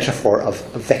 the metaphor of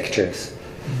vectors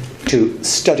to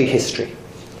study history.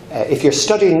 If you're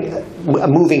studying a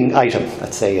moving item,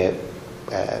 let's say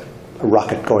a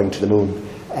rocket going to the moon,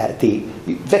 the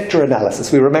vector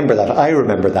analysis, we remember that. I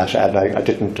remember that, and I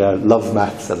didn't love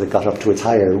maths as it got up to its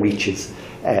higher reaches.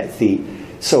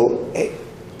 So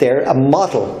they're a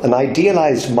model, an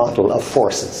idealized model of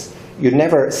forces. You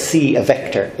never see a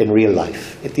vector in real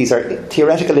life. These are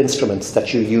theoretical instruments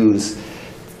that you use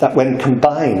that when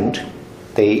combined,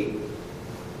 they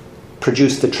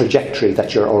produce the trajectory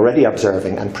that you're already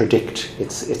observing and predict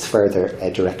its further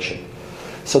direction.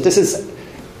 So this is,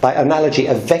 by analogy,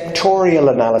 a vectorial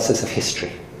analysis of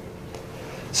history.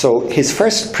 So his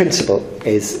first principle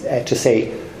is to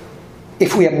say,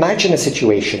 if we imagine a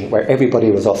situation where everybody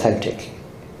was authentic,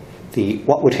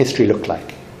 what would history look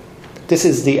like? This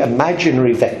is the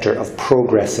imaginary vector of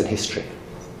progress in history.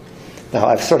 Now,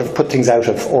 I've sort of put things out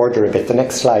of order a bit. The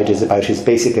next slide is about his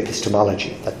basic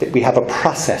epistemology, that we have a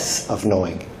process of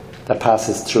knowing that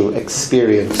passes through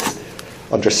experience,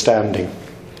 understanding,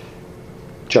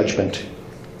 judgment,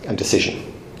 and decision.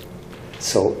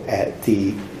 So,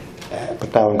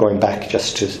 but now I'm going back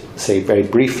just to say very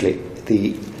briefly,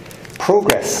 the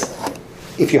progress,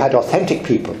 if you had authentic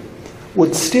people,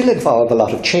 would still involve a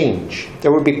lot of change.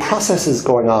 There would be processes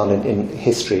going on in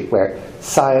history where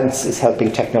science is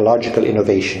helping technological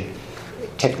innovation.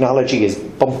 Technology is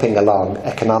bumping along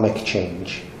economic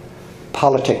change.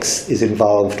 Politics is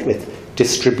involved with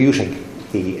distributing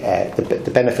the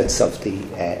benefits of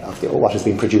what has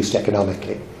been produced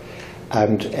economically.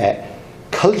 And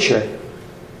culture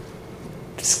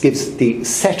gives the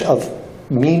set of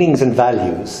meanings and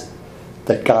values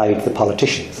that guide the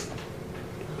politicians,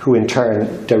 who in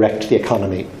turn direct the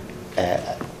economy,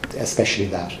 especially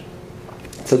that.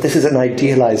 So this is an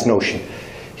idealized notion.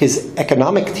 His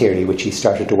economic theory, which he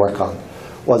started to work on,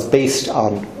 was based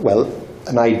on, well,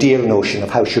 an ideal notion of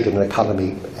how should an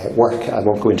economy work. I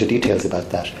won't go into details about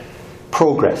that.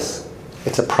 Progress.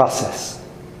 It's a process.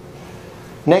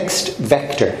 Next,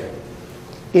 vector.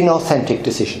 Inauthentic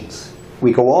decisions.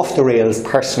 We go off the rails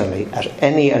personally at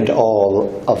any and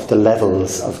all of the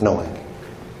levels of knowing.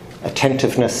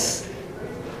 Attentiveness,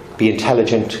 be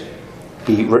intelligent,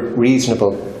 be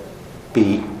reasonable,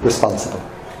 be responsible.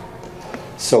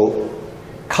 So,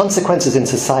 consequences in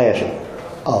society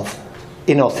of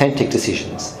inauthentic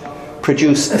decisions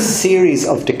produce a series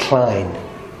of decline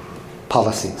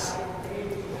policies.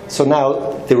 So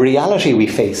now the reality we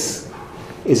face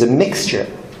is a mixture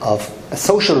of a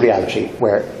social reality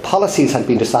where policies have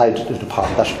been decided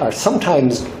upon that are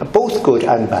sometimes both good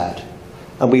and bad,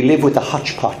 and we live with the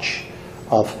hodgepodge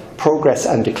of progress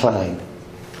and decline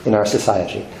in our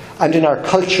society and in our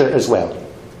culture as well.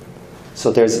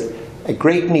 So there's a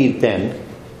great need then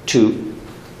to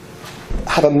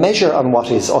have a measure on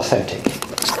what is authentic.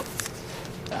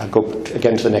 I'll go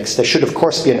again to the next. There should of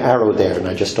course be an arrow there, and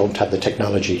I just don't have the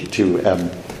technology to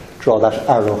draw that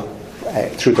arrow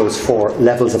through those 4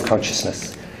 levels of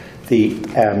consciousness.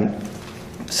 And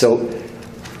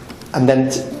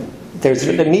then there's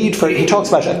the need for, he talks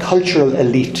about a cultural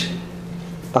elite,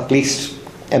 not least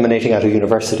emanating out of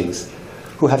universities,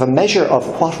 who have a measure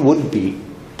of what would be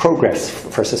progress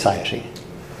for society.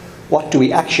 What do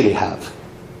we actually have?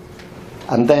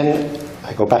 And then,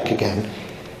 I go back again,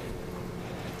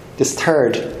 this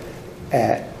third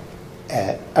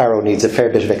arrow needs a fair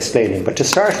bit of explaining, but to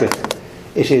start with,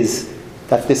 it is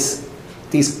that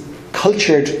these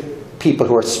cultured people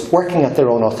who are working at their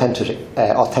own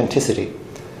authenticity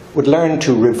would learn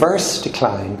to reverse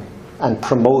decline and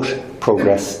promote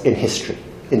progress in history,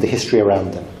 in the history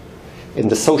around them, in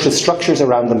the social structures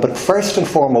around them, but first and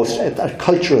foremost at a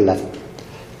cultural level.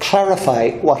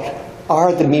 Clarify what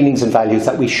are the meanings and values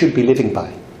that we should be living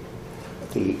by,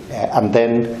 and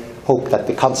then hope that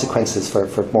the consequences for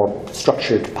more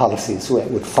structured policies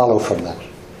would follow from that.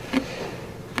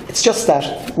 It's just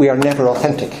that we are never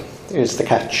authentic, is the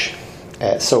catch.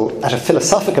 So at a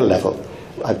philosophical level,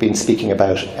 I've been speaking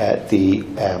about the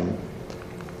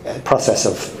process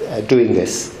of doing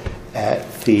this.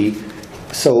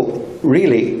 So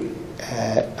really,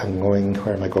 I'm going,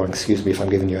 where am I going? Excuse me if I'm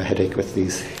giving you a headache with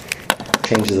these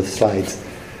changes of slides.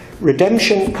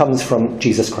 Redemption comes from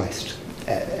Jesus Christ.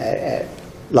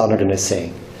 Lonergan is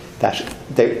saying that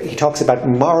he talks about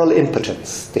moral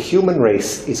impotence. The human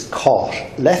race is caught,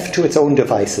 left to its own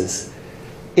devices.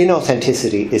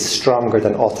 Inauthenticity is stronger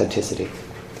than authenticity.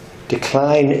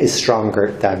 Decline is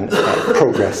stronger than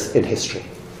progress in history.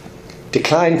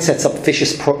 Decline sets up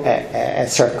vicious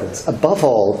circles. Above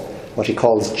all, what he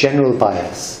calls general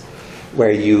bias,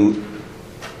 where you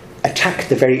attack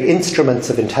the very instruments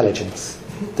of intelligence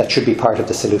that should be part of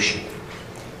the solution.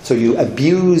 So you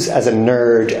abuse as a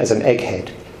nerd, as an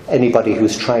egghead, anybody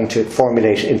who's trying to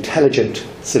formulate intelligent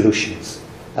solutions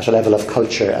at a level of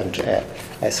culture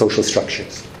and social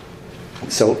structures.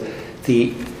 So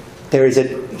he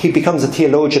becomes a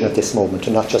theologian at this moment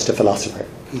and not just a philosopher.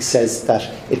 He says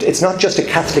that it's not just a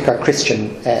Catholic or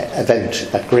Christian event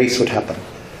that grace would happen,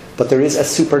 but there is a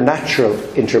supernatural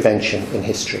intervention in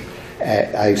history.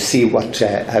 I see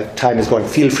how time is going.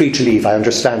 Feel free to leave. I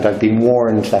understand I've been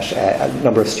warned that a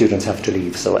number of students have to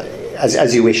leave, so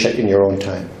as you wish in your own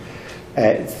time.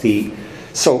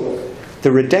 So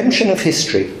the redemption of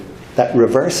history that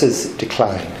reverses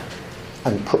decline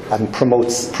and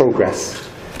promotes progress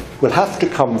will have to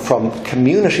come from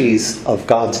communities of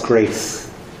God's grace.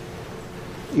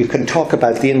 You can talk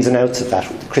about the ins and outs of that.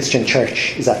 The Christian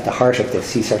church is at the heart of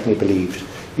this, he certainly believed.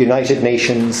 United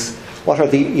Nations, what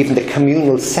are even the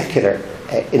communal secular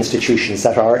institutions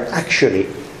that are actually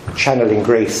channeling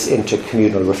grace into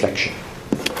communal reflection?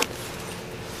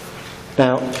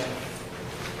 Now,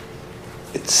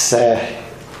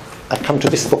 I come to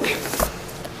this book.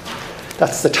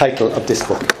 That's the title of this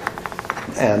book.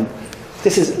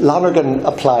 This is Lonergan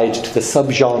applied to the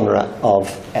subgenre of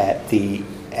the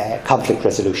conflict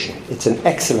resolution. It's an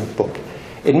excellent book.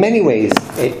 In many ways,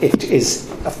 it is,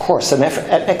 of course, an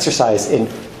exercise in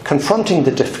confronting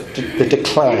the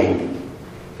decline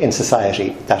in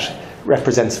society that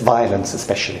represents violence,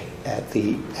 especially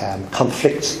the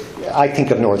conflicts. I think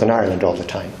of Northern Ireland all the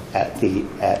time, the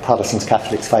Protestants,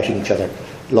 Catholics fighting each other,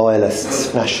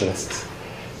 loyalists, nationalists.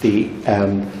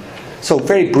 So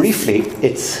very briefly,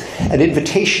 it's an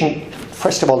invitation.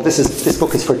 First of all, this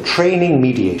book is for training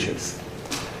mediators.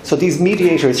 So these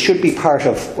mediators should be part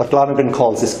of what Lonergan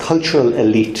calls this cultural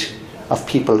elite of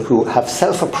people who have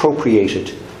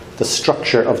self-appropriated the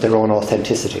structure of their own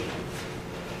authenticity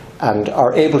and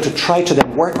are able to try to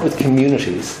then work with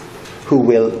communities who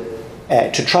will,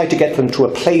 to try to get them to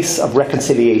a place of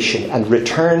reconciliation and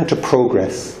return to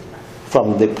progress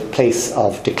from the place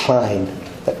of decline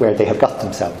where they have got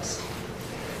themselves.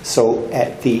 So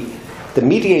the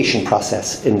mediation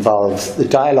process involves the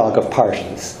dialogue of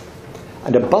parties.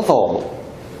 And above all,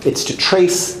 it's to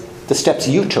trace the steps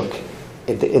you took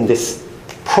in this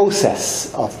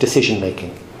process of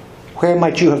decision-making. Where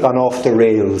might you have gone off the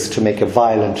rails to make a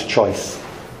violent choice?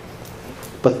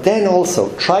 But then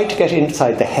also, try to get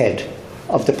inside the head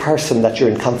of the person that you're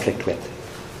in conflict with.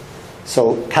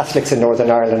 So Catholics in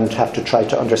Northern Ireland have to try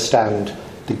to understand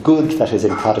the good that is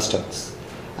in Protestants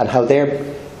and how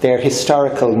their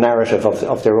historical narrative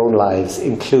of their own lives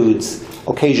includes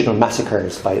occasional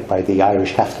massacres by the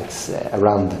Irish Catholics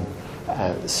around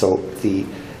them. So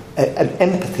an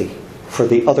empathy for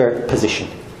the other position.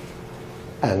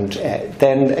 And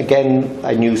then again,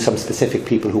 I knew some specific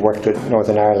people who worked in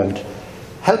Northern Ireland,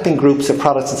 helping groups of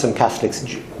Protestants and Catholics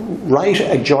write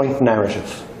a joint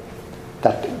narrative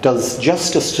that does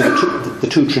justice to the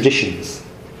two traditions,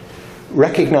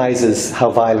 recognises how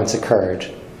violence occurred,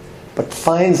 but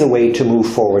finds a way to move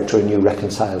forward to a new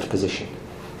reconciled position.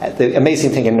 The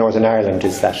amazing thing in Northern Ireland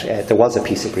is that there was a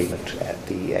peace agreement.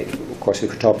 Of course, we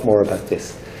could talk more about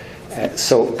this.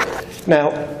 So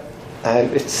now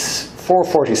it's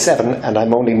 4:47, and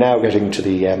I'm only now getting to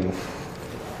the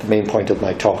main point of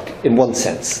my talk, in one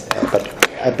sense, but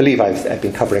I believe I've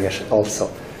been covering it also.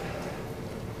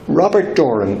 Robert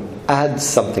Doran adds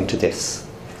something to this.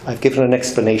 I've given an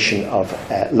explanation of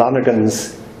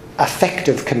Lonergan's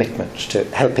affective commitment to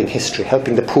helping history,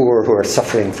 helping the poor who are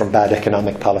suffering from bad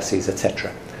economic policies,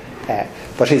 etc.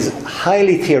 But his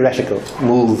highly theoretical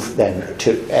move then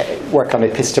to work on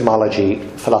epistemology,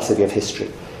 philosophy of history.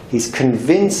 He's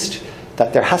convinced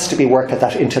that there has to be work at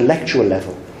that intellectual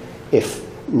level if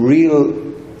real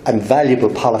and valuable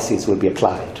policies will be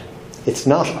applied. It's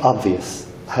not obvious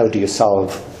how do you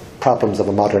solve problems of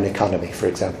a modern economy, for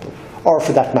example, or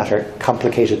for that matter,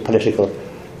 complicated political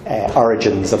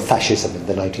origins of fascism in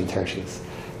the 1930s.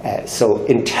 So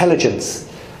intelligence,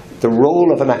 the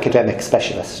role of an academic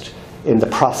specialist in the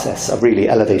process of really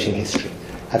elevating history.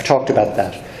 I've talked about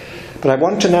that. But I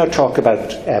want to now talk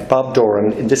about Bob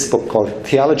Doran in this book called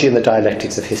Theology and the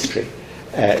Dialectics of History.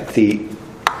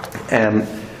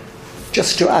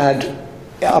 Just to add,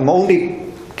 I'm only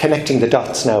connecting the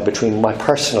dots now between my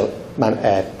personal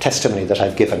testimony that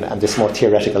I've given and this more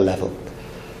theoretical level.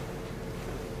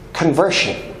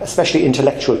 Conversion, especially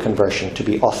intellectual conversion, to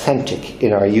be authentic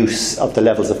in our use of the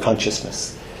levels of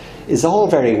consciousness, is all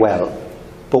very well.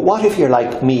 But what if you're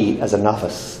like me as a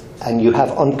novice and you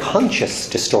have unconscious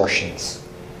distortions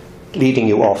leading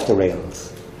you off the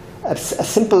rails? A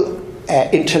simple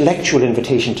intellectual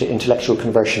invitation to intellectual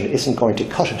conversion isn't going to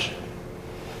cut it.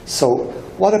 So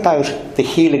what about the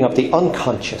healing of the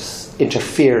unconscious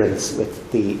interference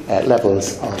with the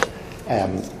levels of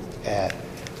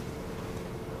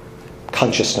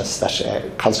consciousness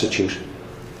that constitute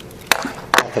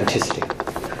authenticity?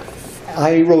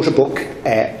 I wrote a book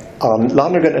on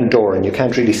Lonergan and Doran. You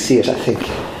can't really see it, I think.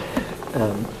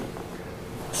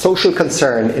 Social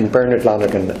Concern in Bernard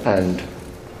Lonergan and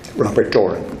Robert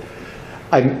Doran.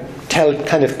 I tell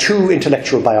kind of two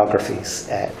intellectual biographies,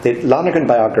 the Lonergan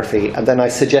biography, and then I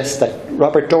suggest that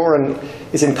Robert Doran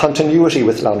is in continuity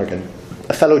with Lonergan,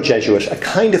 a fellow Jesuit, a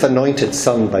kind of anointed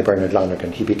son by Bernard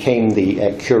Lonergan. He became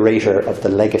the curator of the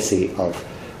legacy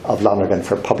of Lonergan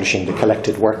for publishing the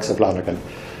collected works of Lonergan.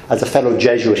 As a fellow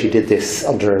Jesuit, he did this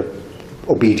under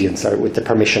obedience or with the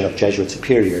permission of Jesuit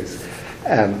superiors.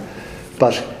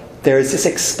 But there is this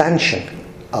expansion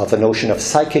of the notion of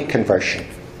psychic conversion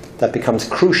that becomes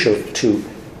crucial to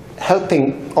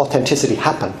helping authenticity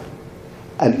happen,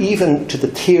 and even to the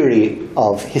theory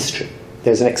of history.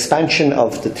 There's an expansion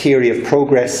of the theory of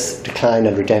progress, decline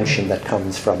and redemption that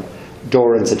comes from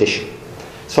Doran's edition.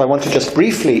 So I want to just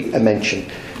briefly mention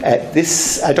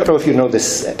this. I don't know if you know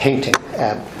this painting,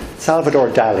 Salvador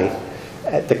Dali,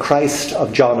 The Christ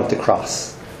of John of the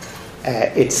Cross.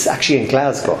 It's actually in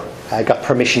Glasgow. I got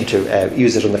permission to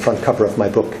use it on the front cover of my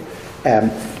book.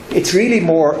 It's really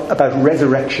more about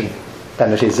resurrection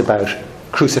than it is about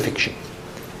crucifixion.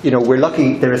 You know, we're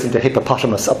lucky there isn't a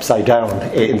hippopotamus upside down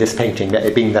in this painting,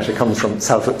 being that it comes from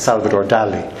Salvador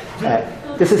Dali.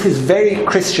 This is his very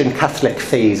Christian Catholic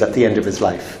phase at the end of his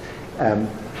life.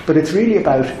 But it's really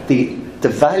about the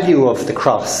value of the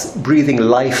cross breathing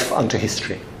life onto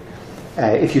history.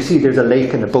 If you see there's a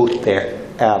lake and a boat there,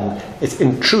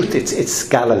 in truth it's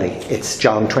Galilee. It's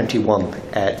John 21,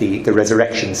 the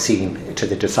resurrection scene to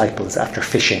the disciples after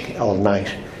fishing all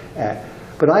night.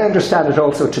 But I understand it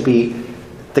also to be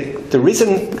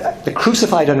the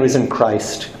crucified and risen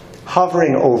Christ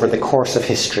hovering over the course of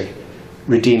history,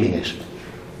 redeeming it.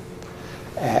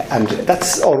 And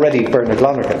that's already Bernard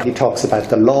Lonergan. He talks about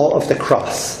the law of the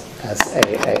cross as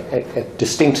a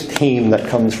distinct theme that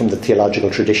comes from the theological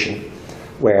tradition,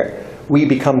 where we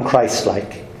become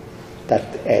Christ-like, that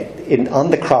on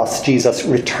the cross Jesus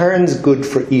returns good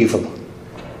for evil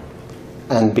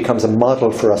and becomes a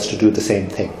model for us to do the same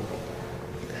thing.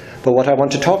 But what I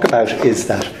want to talk about is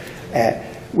that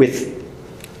with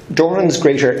Doran's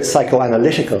greater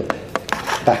psychoanalytical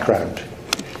background,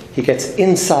 he gets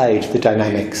inside the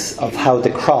dynamics of how the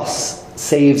cross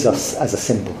saves us as a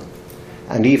symbol,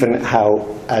 and even how,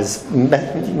 as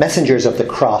messengers of the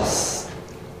cross,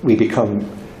 we become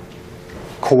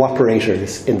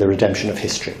cooperators in the redemption of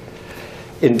history.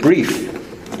 In brief,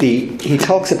 he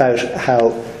talks about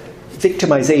how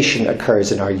victimization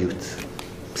occurs in our youth.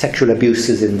 Sexual abuse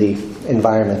is in the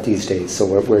environment these days, so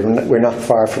we're not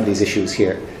far from these issues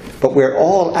here. But we're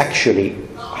all actually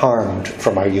harmed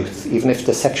from our youth, even if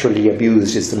the sexually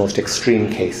abused is the most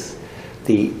extreme case.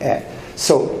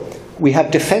 So we have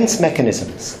defense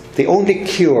mechanisms. The only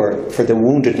cure for the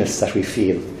woundedness that we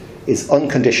feel is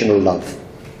unconditional love.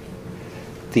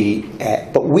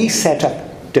 But we set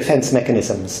up defense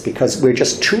mechanisms because we're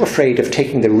just too afraid of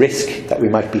taking the risk that we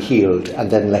might be healed and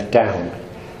then let down.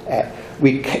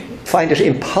 We find it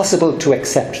impossible to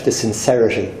accept the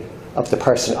sincerity of the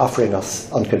person offering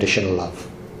us unconditional love,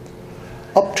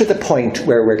 up to the point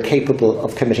where we're capable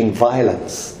of committing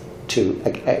violence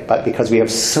because we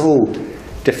have so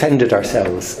defended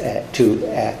ourselves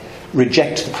to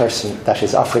reject the person that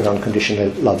is offering unconditional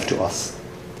love to us.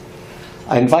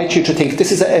 I invite you to think,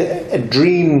 this is a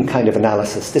dream kind of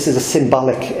analysis. This is a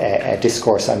symbolic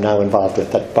discourse I'm now involved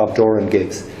with that Bob Doran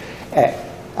gives.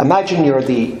 Imagine you're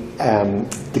the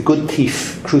good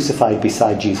thief crucified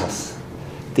beside Jesus.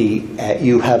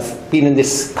 You have been in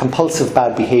this compulsive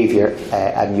bad behaviour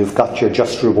and you've got your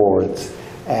just rewards.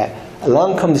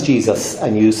 Along comes Jesus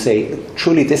and you say,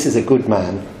 truly this is a good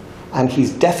man and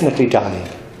he's definitely dying.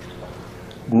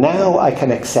 Now I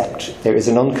can accept there is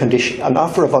an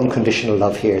offer of unconditional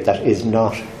love here that is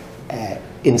not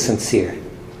insincere.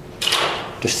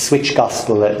 The switch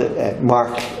gospel,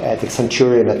 Mark, the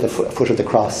centurion at the foot of the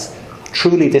cross,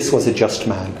 truly this was a just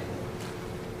man.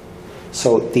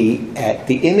 So the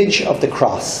image of the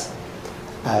cross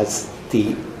as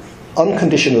the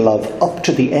unconditional love up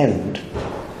to the end,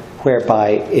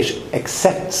 whereby it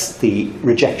accepts the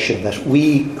rejection that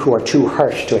we who are too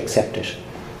hurt to accept it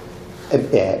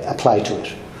apply to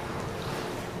it.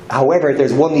 However,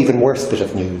 there's one even worse bit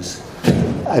of news.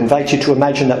 I invite you to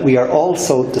imagine that we are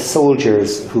also the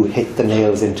soldiers who hit the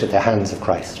nails into the hands of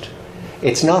Christ.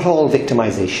 It's not all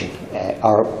victimization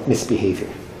or misbehaviour.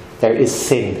 There is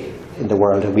sin in the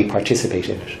world and we participate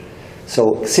in it.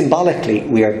 So symbolically,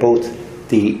 we are both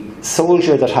the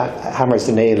soldier that hammers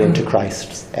the nail into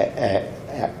Christ's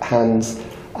hands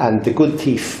and the good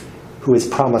thief who is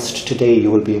promised, today you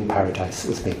will be in paradise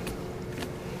with me.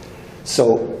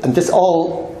 So, and this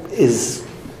all is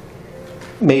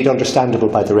made understandable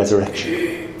by the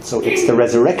resurrection. So it's the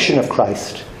resurrection of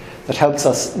Christ that helps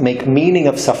us make meaning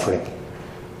of suffering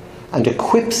and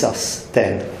equips us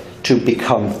then to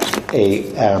become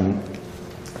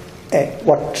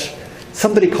what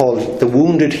somebody called the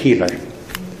wounded healer.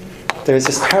 There's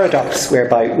this paradox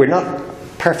whereby we're not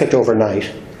perfect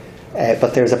overnight,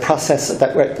 but there's a process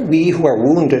that we who are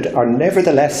wounded are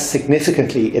nevertheless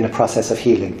significantly in a process of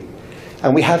healing.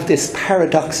 And we have this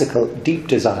paradoxical deep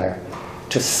desire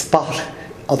to spot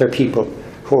other people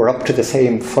who are up to the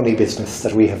same funny business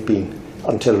that we have been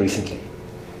until recently,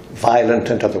 violent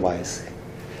and otherwise.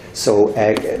 So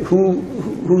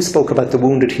who spoke about the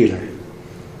wounded healer?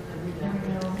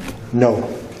 No.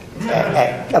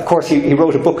 Of course, he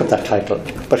wrote a book of that title,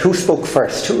 but who spoke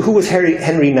first? Who was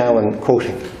Henry Nouwen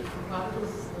quoting?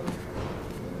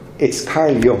 It's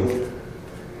Carl Jung.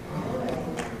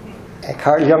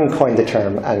 Carl Jung coined the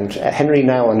term, and Henry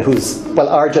Nouwen, who's, well,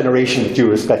 our generation, with due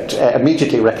respect,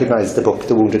 immediately recognised the book,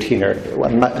 The Wounded Healer, a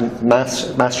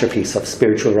masterpiece of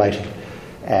spiritual writing.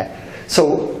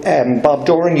 Bob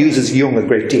Doran uses Jung a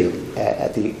great deal.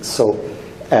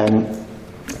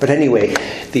 But anyway,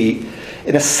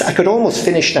 I could almost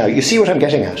finish now. You see what I'm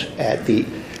getting at? The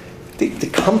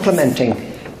complementing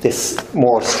this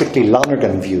more strictly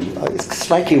Lonergan view,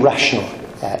 slightly rational,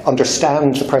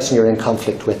 understand the person you're in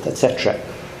conflict with, etc.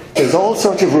 There's all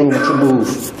sorts of room to move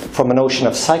from a notion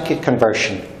of psychic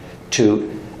conversion to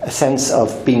a sense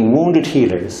of being wounded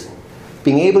healers,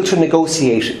 being able to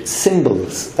negotiate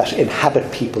symbols that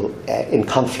inhabit people in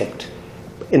conflict.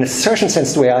 In a certain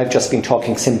sense, the way I've just been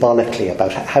talking symbolically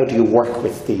about how do you work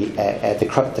with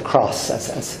the cross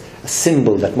as a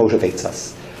symbol that motivates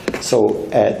us. So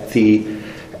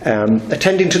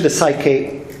attending to the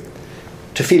psyche,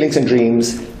 to feelings and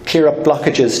dreams, clear up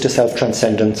blockages to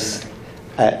self-transcendence,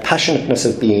 passionateness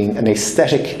of being, an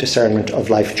aesthetic discernment of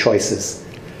life choices.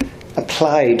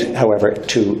 Applied, however,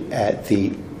 to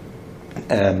the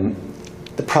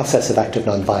process of active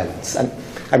non-violence. And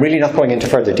I'm really not going into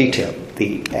further detail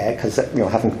because I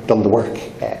haven't done the work.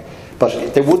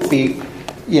 But there would be,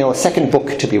 a second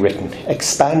book to be written,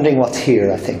 expanding what's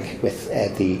here, I think, with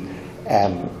the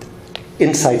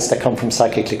insights that come from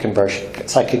psychic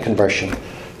conversion.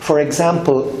 For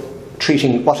example,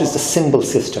 treating what is the symbol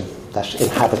system that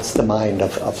inhabits the mind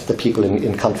of the people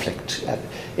in conflict.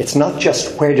 It's not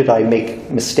just where did I make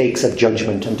mistakes of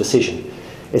judgment and decision.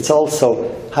 It's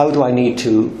also how do I need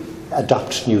to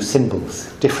adopt new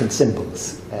symbols, different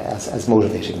symbols, as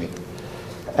motivating me.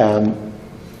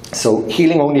 So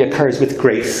healing only occurs with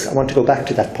grace. I want to go back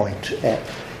to that point.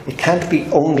 It can't be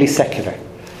only secular.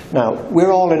 Now,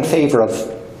 we're all in favour of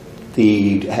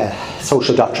the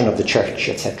social doctrine of the church,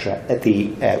 etc.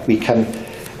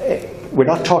 We're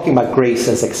not talking about grace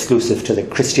as exclusive to the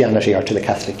Christianity or to the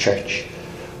Catholic Church,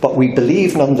 but we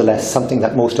believe nonetheless something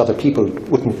that most other people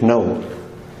wouldn't know,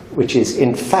 which is,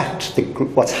 in fact,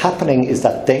 what's happening is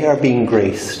that they are being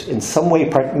graced in some way,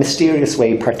 mysterious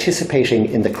way, participating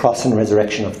in the cross and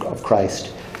resurrection of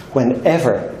Christ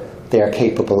whenever they are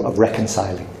capable of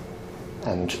reconciling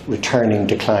and returning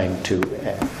decline to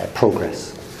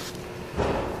progress.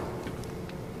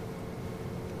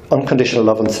 Unconditional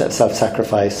love and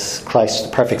self-sacrifice, Christ,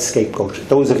 the perfect scapegoat.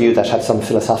 Those of you that have some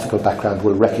philosophical background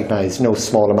will recognise no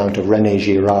small amount of René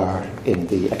Girard in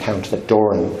the account that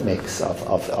Doran makes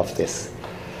of this.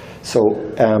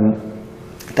 So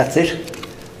that's it.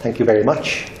 Thank you very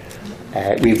much.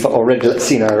 We've already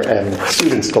seen our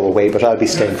students go away, but I'll be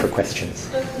staying for questions.